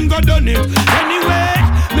burning go done it. Anyway,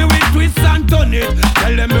 me we twist and turn it.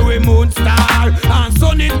 Tell me we moon star and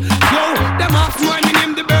sun it. Yo, them ask my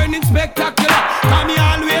name the burning spectacular. Cause me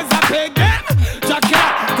always a peg them.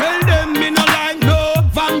 Jacket, tell them me no like no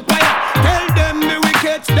vampire. Tell them me we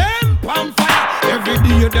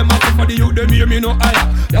no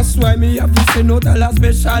higher. That's why me have to say no to a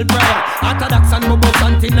special prayer. Orthodox and Bobo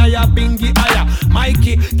Santinaya Bingy higher.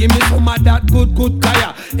 Mikey, give me some of that good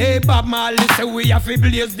kaya. Hey Bob Marley say we have to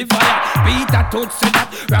blaze the fire. Peter Toad say that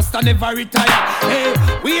Rasta never retire. Hey,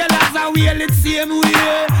 we all as a wheel it same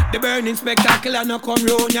way. The burning spectacle and no come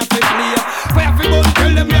round ya fi play. Fire fi burn,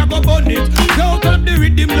 tell them me a go burn it. Go tell the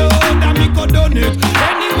rhythm loud and me go done it.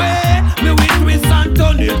 Anyway, me we twist and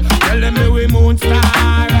turn it. Tell them me we moon star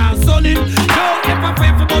and sun it. Go ever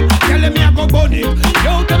fire fi burn, tell them me a go burn it.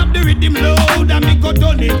 Go tell the rhythm loud and me go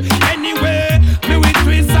done it. Anyway, me we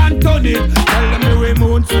twist and turn it. Tell them me we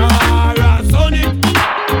moon star and sun it.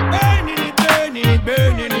 Burning it, burning it,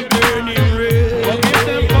 burning it, burning red. Well, give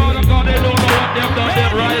them God, God, they don't know what they've done,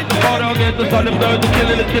 they're right. God, I'll get the son of them, the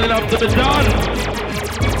killing up to the dawn.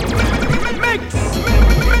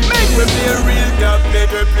 We play real dub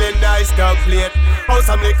plate, we play nice dub plate. House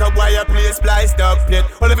some liquor wire play splice dub plate.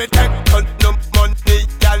 All of it take on no money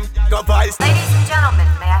and go vice. Ladies and gentlemen,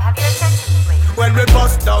 may I have your attention, please? When we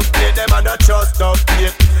bust dub plate, them and not trust dub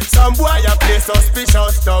plate. Some wire play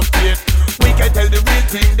suspicious dub plate. We can tell the real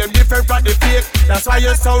thing, them different from the fake. That's why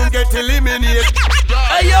your sound get eliminated.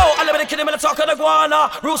 Hey yo, I live in the kid, I'm in the talk of the guana.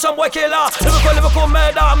 Rule some boy killer, lyrical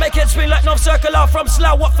murder. Make it spin like no circular. From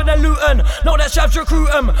Slough, Watford and Luton. Know that shabs recruit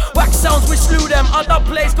them. Wax sounds, we slew them. Other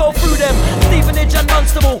place go through them. Stevenage and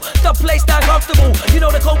Dunstable, the place stand comfortable. You know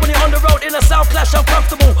the code when you're on the road in a South Clash, I'm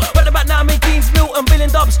comfortable. Right about now, I'm in Keynes, Milton, Billing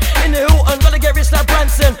Dubs in the Hilton. Gotta get rich like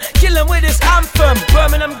Branson. Kill him with this anthem.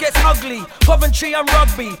 Birmingham gets ugly. Coventry and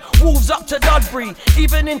Rugby. Wolves up to Dudbury,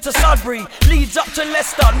 even into Sudbury. Leeds up to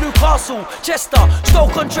Leicester, Newcastle, Chester,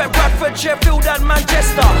 Stoke-on-Trent, Bradford, Sheffield and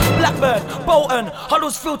Manchester. Blackburn, Bolton,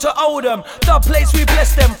 Huddersfield to Oldham. The place we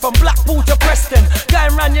bless them, from Blackpool to Preston.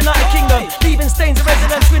 Going round United Kingdom, leaving stains of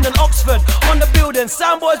residence, Swindon, Oxford. On the building,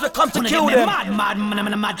 sound boys will come to kill them. My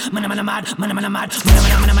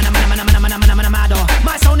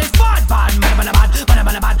sound is bad.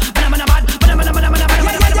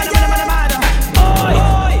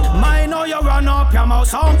 Mine know you run up your mouth,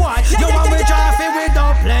 sound boy. You want me drive it with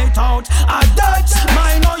the plate out. A Dutch.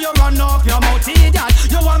 Mine know you run up your mouth,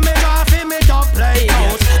 idiot. You want me drive it with the plate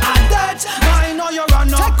out. A Dutch. Mine know you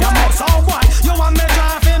run up your mouth, sound boy. You want me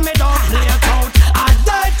drive it with the plate out. A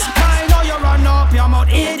Dutch. Mine know you run up your mouth,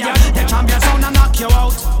 idiot. The champion sound and knock you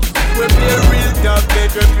out. We play real dub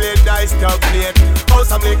plate, we play nice dub plate. House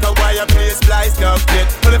some liquor wire play splice dub plate.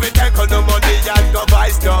 All of it take on no money and go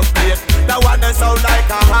vice dub plate. That one that sound like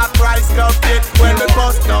a hot price dub plate. When we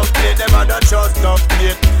bust dub plate, them and not trust dub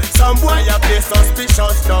plate. Some wire play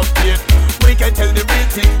suspicious dub plate. We can tell the real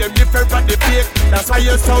thing, them different from the fake. That's why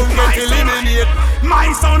your sound get eliminated.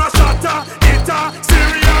 My sound a shatter, it a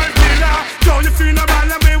serial killer. Don't you feel no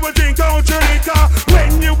man and me will drink out your liquor.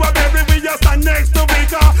 When you are buried, we just stand next to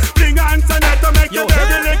Vika. Bring internet to make you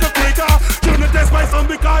dirty little quicker. Do not test my son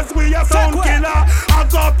because we are sound killer. I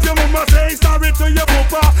got your mama say sorry to your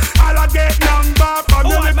papa. I'll get number from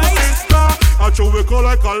your little sister. I chew we call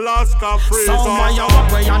like Alaska freezer. Someone you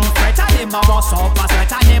up way and fret and him a bust up a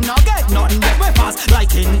sweat and him no get nothing yet we fast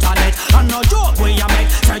like internet. And no joke we a make.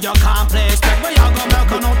 Say you can't play spec we a go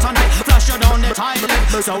make a note tonight. Flash you down the toilet.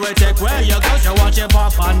 So we take where you go, you watch it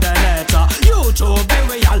pop on the net. YouTube be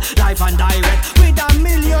real, live and direct. With a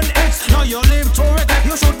million hits, now you live to regret.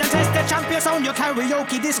 You should test the champion sound, your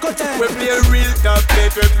karaoke discotheque. We play real dub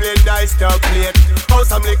plate, we play nice dub plate. House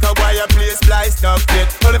some liquor wire play splice dub plate.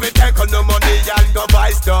 All of it take on no money and go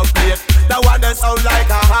vice dub plate. That one that sound like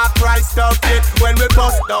a hot price dub plate. When we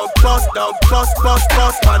bust down,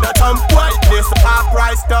 man a jump white this hot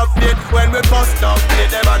price dub plate. When we bust down,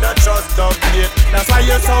 plate them and a trust dub plate. That's why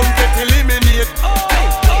your sound get eliminated.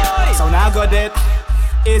 So now go dead,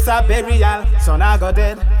 it's a burial. So now go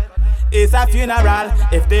dead, it's a funeral.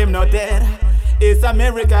 If them not dead, it's a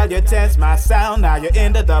miracle. You test my sound, now you're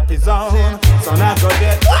in the dopey zone. So now go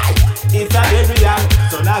dead, it's a burial.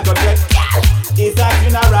 So now go dead, it's a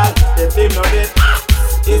funeral. If them not dead,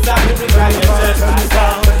 it's a miracle. You test my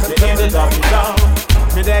sound, you're in the dopey zone.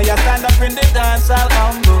 Me there you stand up in the dance hall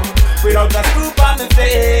humble, without a scoop on the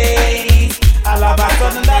face. All of a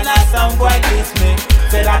sudden then I sound boy kiss me.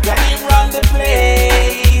 Say that you him run the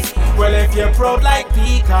place. Well if you're proud like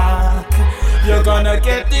Peacock, you're gonna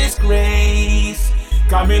get disgrace.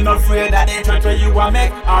 Coming afraid that they try to you a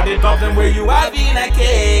make all the problem where you have in a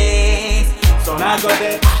case. So now go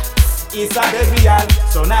dead, it's a burial.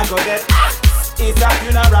 So now go dead, it's a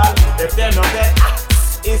funeral. If they're not dead,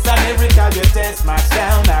 it's a miracle. You test my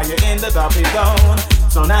sound, now you're in the dopey zone.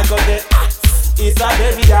 So now go dead, it's a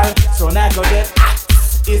burial. So now go dead,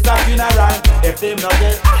 it's a funeral. If them not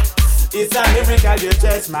dead, It's a miracle you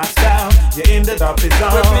test my style. You ended up in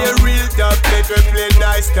zone. We play real dub plate, we play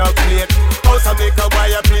nice dub plate. House a make a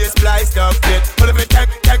wire play splice dub plate. But if we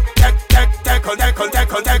tackle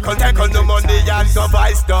the money and go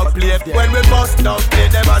buy dub plate. When we bust dub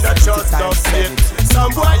plate, them are not trust dub plate.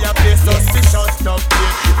 Some wire play suspicious dub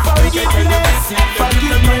plate. Forgiveness,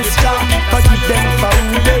 God, forgive them for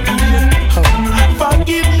who they be.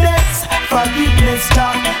 Forgiveness,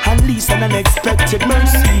 God, at least an unexpected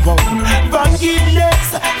mercy.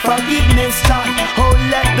 Forgiveness, God, oh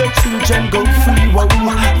let the children go free.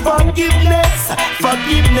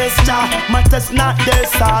 Forgiveness, God, matters not their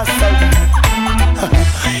sorcery.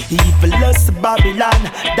 Evilest Babylon,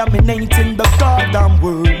 dominating the goddamn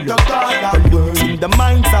world, polluting the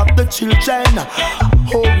minds of the children.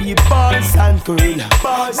 Holy boys and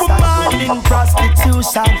girls, woman in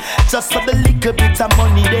prostitution, just for the little bit of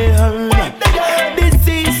money they earn.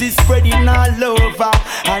 Disease is spreading all over,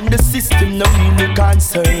 and the system no really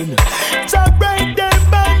concerned. To break their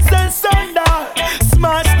bands and sunder,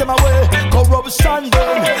 smash them away, corruption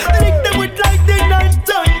burn. Lick them with lightning and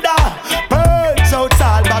thunder, purge out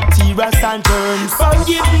all bacteria and germs.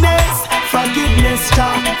 Forgiveness,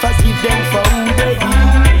 God, forgive them for who they be.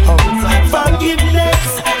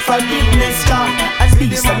 Forgiveness, God, at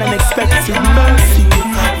least an unexpected mercy.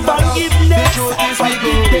 Forgiveness,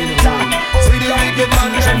 God. See the wicked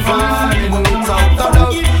man can fall in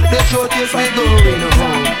out. The truth is we going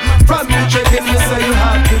home. From you checking, you say you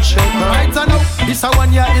have to check. Right now, this a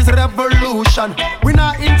 1 year is revolution. We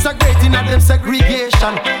not integrating at them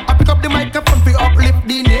segregation. I pick up the microphone to uplift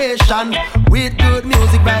the nation with good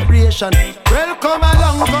music vibration. Well, come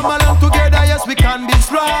along together. Yes, we can be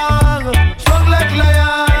strong like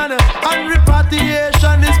lion. And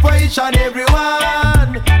repatriation is for each and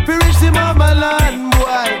everyone. We reach the mama land,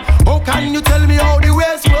 boy. How can you tell me how the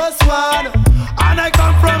West was one? And I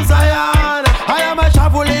come from Zion. I am a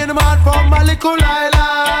traveling man from a little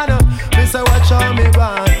island. Me say watch on me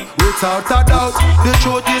man. Without a doubt, the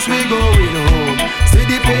truth is we going home. See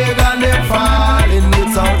the pagan them falling.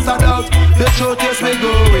 Without a doubt, the truth is we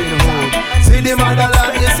going home. See the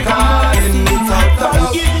motherland is calling. Without a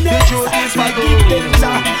doubt, the truth is we going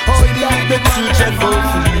home. Oh, the children go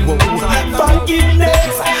free.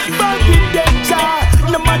 Forgive them,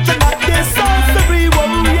 child. No matter what they sorcery,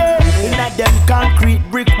 in a them concrete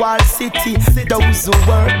brick wall city, those who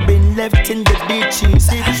work been left in the ditches.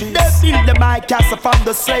 They build the my castle from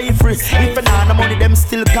the slavery. If an no money, them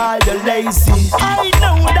still call you lazy. I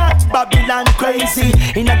know that Babylon crazy.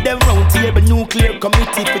 In a them round table nuclear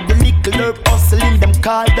committee for the little herb hustling, them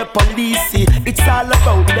call the police. It's all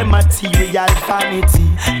about the material vanity.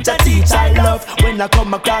 Jah teach I love when I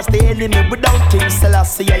come across the enemy without King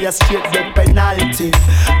Selassie, I straight the penalty.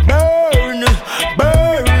 Burn,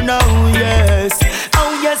 oh yes,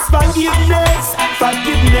 forgiveness,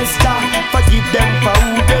 God, forgive them for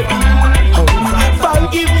who they be.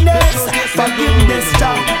 Forgiveness,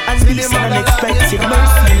 God, and this unexpected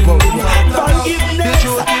mercy. Forgiveness,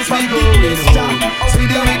 God. See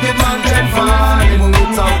the wicked man can fall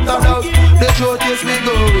without a doubt. The truth is we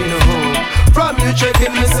going home. From you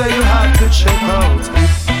checking, me say you have to check out.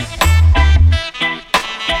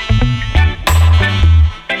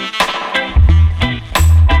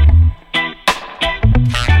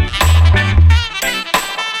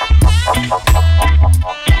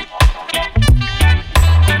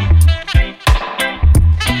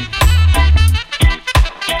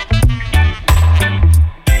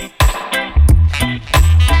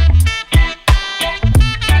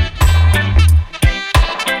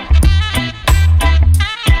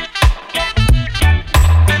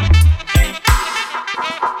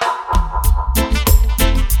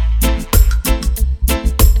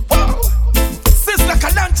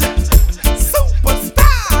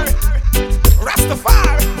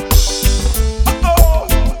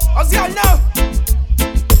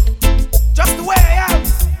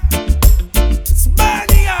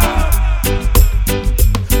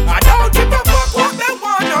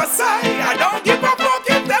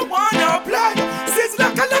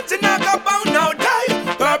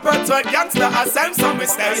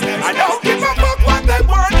 I don't give a fuck what they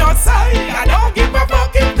want to say. I don't give a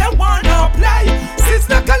fuck if they want to play.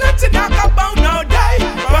 Sister Colette, talk about no day.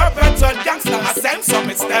 Perpetual gangster, I same some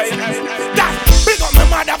mistake. That big up my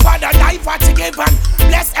mother, father, life what you give and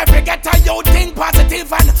bless every ghetto you think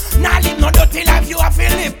positive and nah live no dirty life you a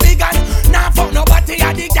feel live big and nah fuck nobody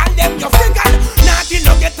I dig and them you figure. Nah till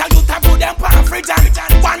no ghetto you to put them pan fridge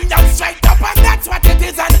and one down straight up and that's what it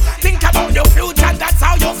is and think about the future, that's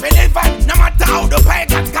how you feel live and no matter how the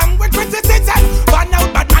pagans come with criticism.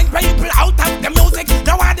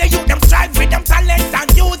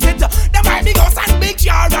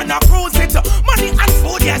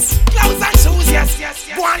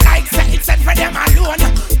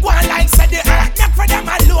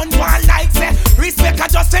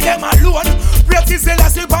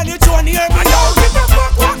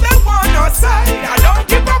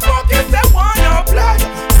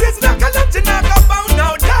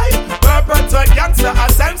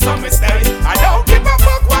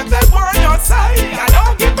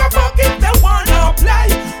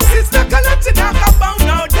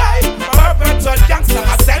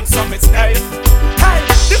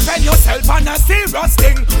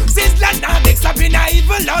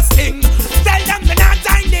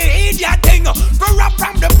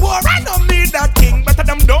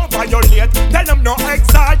 no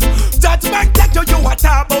exalt. Judgment take you a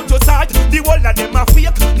talk about your side. The whole of them a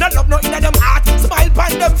fake, no love no inna them heart. Smile by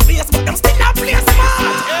them face, but them still a play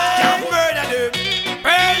smart. Can't murder them.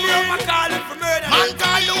 Burn you, I call it for murder. Man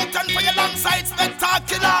call Luton for your long side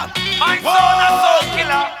spectacular. My son a soul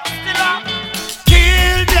killer, still up.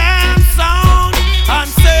 Kill them sound and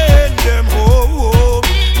send them home.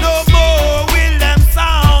 No more will them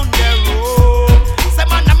sound their road. Say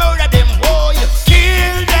man a murder them, boy.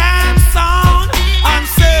 Kill them sound and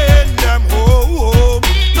send them home.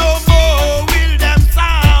 No more will them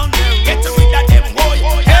sound their road. Get rid of them, boy.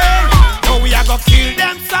 Hey, now we a go kill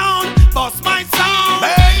them sound, bust my sound.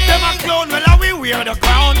 Them a clone, well we wear the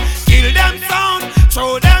crown. Kill them sound,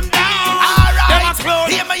 throw them down. Them a clone,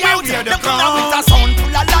 we wear the crown. With a sound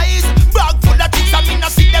full of lies, bag full of tricks. I mean I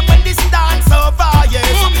see them when this dance over,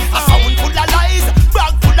 yes. A sound full of lies,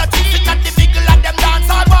 bag full of tricks. Inna the biggle of them dance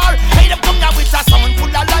all bar. Hey, them come here with a sound full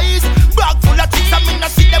of lies, bag full of tricks. I mean I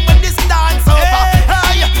see them when this dance over.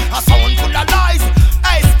 Hey, a sound full of lies.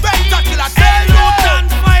 Hey, spectacular. Hey, Luton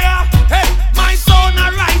fire. Hey, my sound a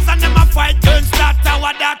rise and them a fight turn slaughter.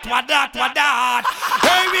 What that, what that, what that.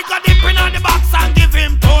 Hey, we got dip in on the box and give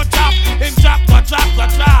him toe chop. Him chop, go drop, go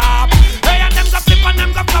drop. Hey, and them go flip and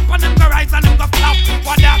them go flop and them go rise and them go flop.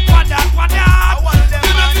 What that, what that, what that.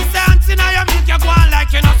 You know this dancing on your milk, you go on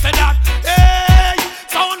like you know say that. Hey,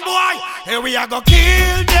 sound boy, here we are go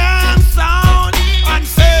kill them sound and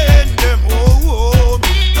send them home.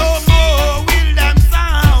 No more will them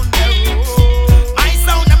sound their own. My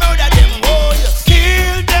sound a murder them boy.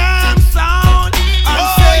 Kill them sound and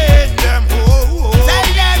send them home.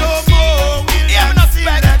 No more will them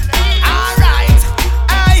sound their own. Alright,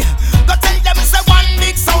 hey, go tell them it's a one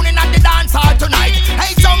big sound in the dance hall tonight.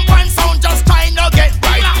 Hey, jump and sound just trying to get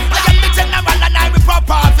right. I am the general and I will pop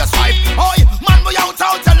off your stripe. Oi, man, we out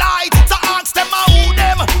your light. So ask them who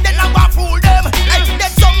them, then I go fool them. Hey,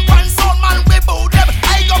 they jump and sound, man, we boo them.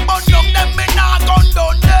 I go bun down them, me nah gun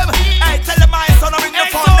down them. Hey, tell them my son, I'm in the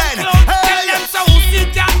phone then. Hey, tell them so who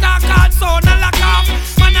sit and talk hard sound and lock off.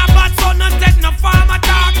 Man, a bad son, no take no farm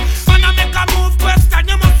attack. Man, I make a move question,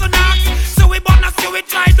 you mustn't ask. So we wanna see we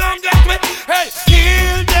try, don't get with. Hey,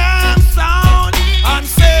 kill them sound and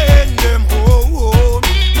send them home.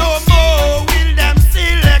 No more will them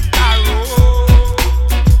select a road.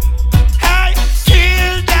 Hey,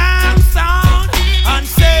 kill them sound and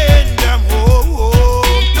send them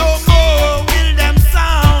home. No more will them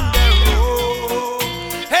sound their road.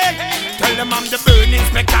 Hey, tell them I'm the burning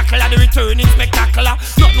spectacular, the returning spectacular.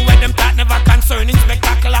 Nothing when them talk never concerning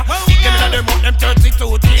spectacular. Give me them out them 32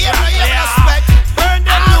 teeth. Burn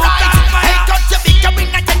them Luton fire. Hey, cut your big cabin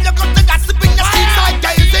and tell you cut the gossip in your streets like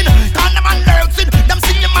gazing. Turn them and lurking. Them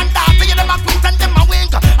see them and dance, you them a quit and them a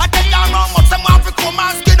wink. I tell them how much them have to come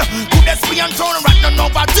and skin. Could they be and turn right now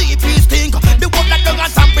over GP's thing. The one that done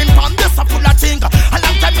and tamping from this a full of thing. A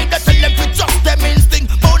long time me they tell them to just them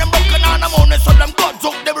instinct. But them broken on them money so them guns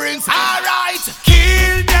up the rings. Alright,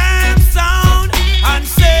 kill them sound and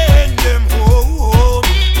send them home.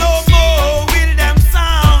 No more will them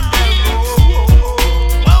sound their own.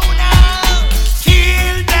 Oh now,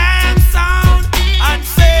 kill them sound and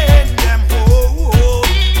send them home.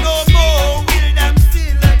 No more will them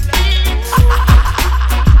select them.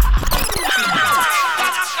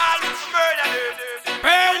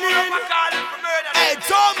 Hey,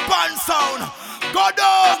 jump and sound, go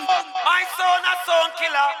down. My son a sound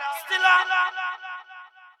killer, still up.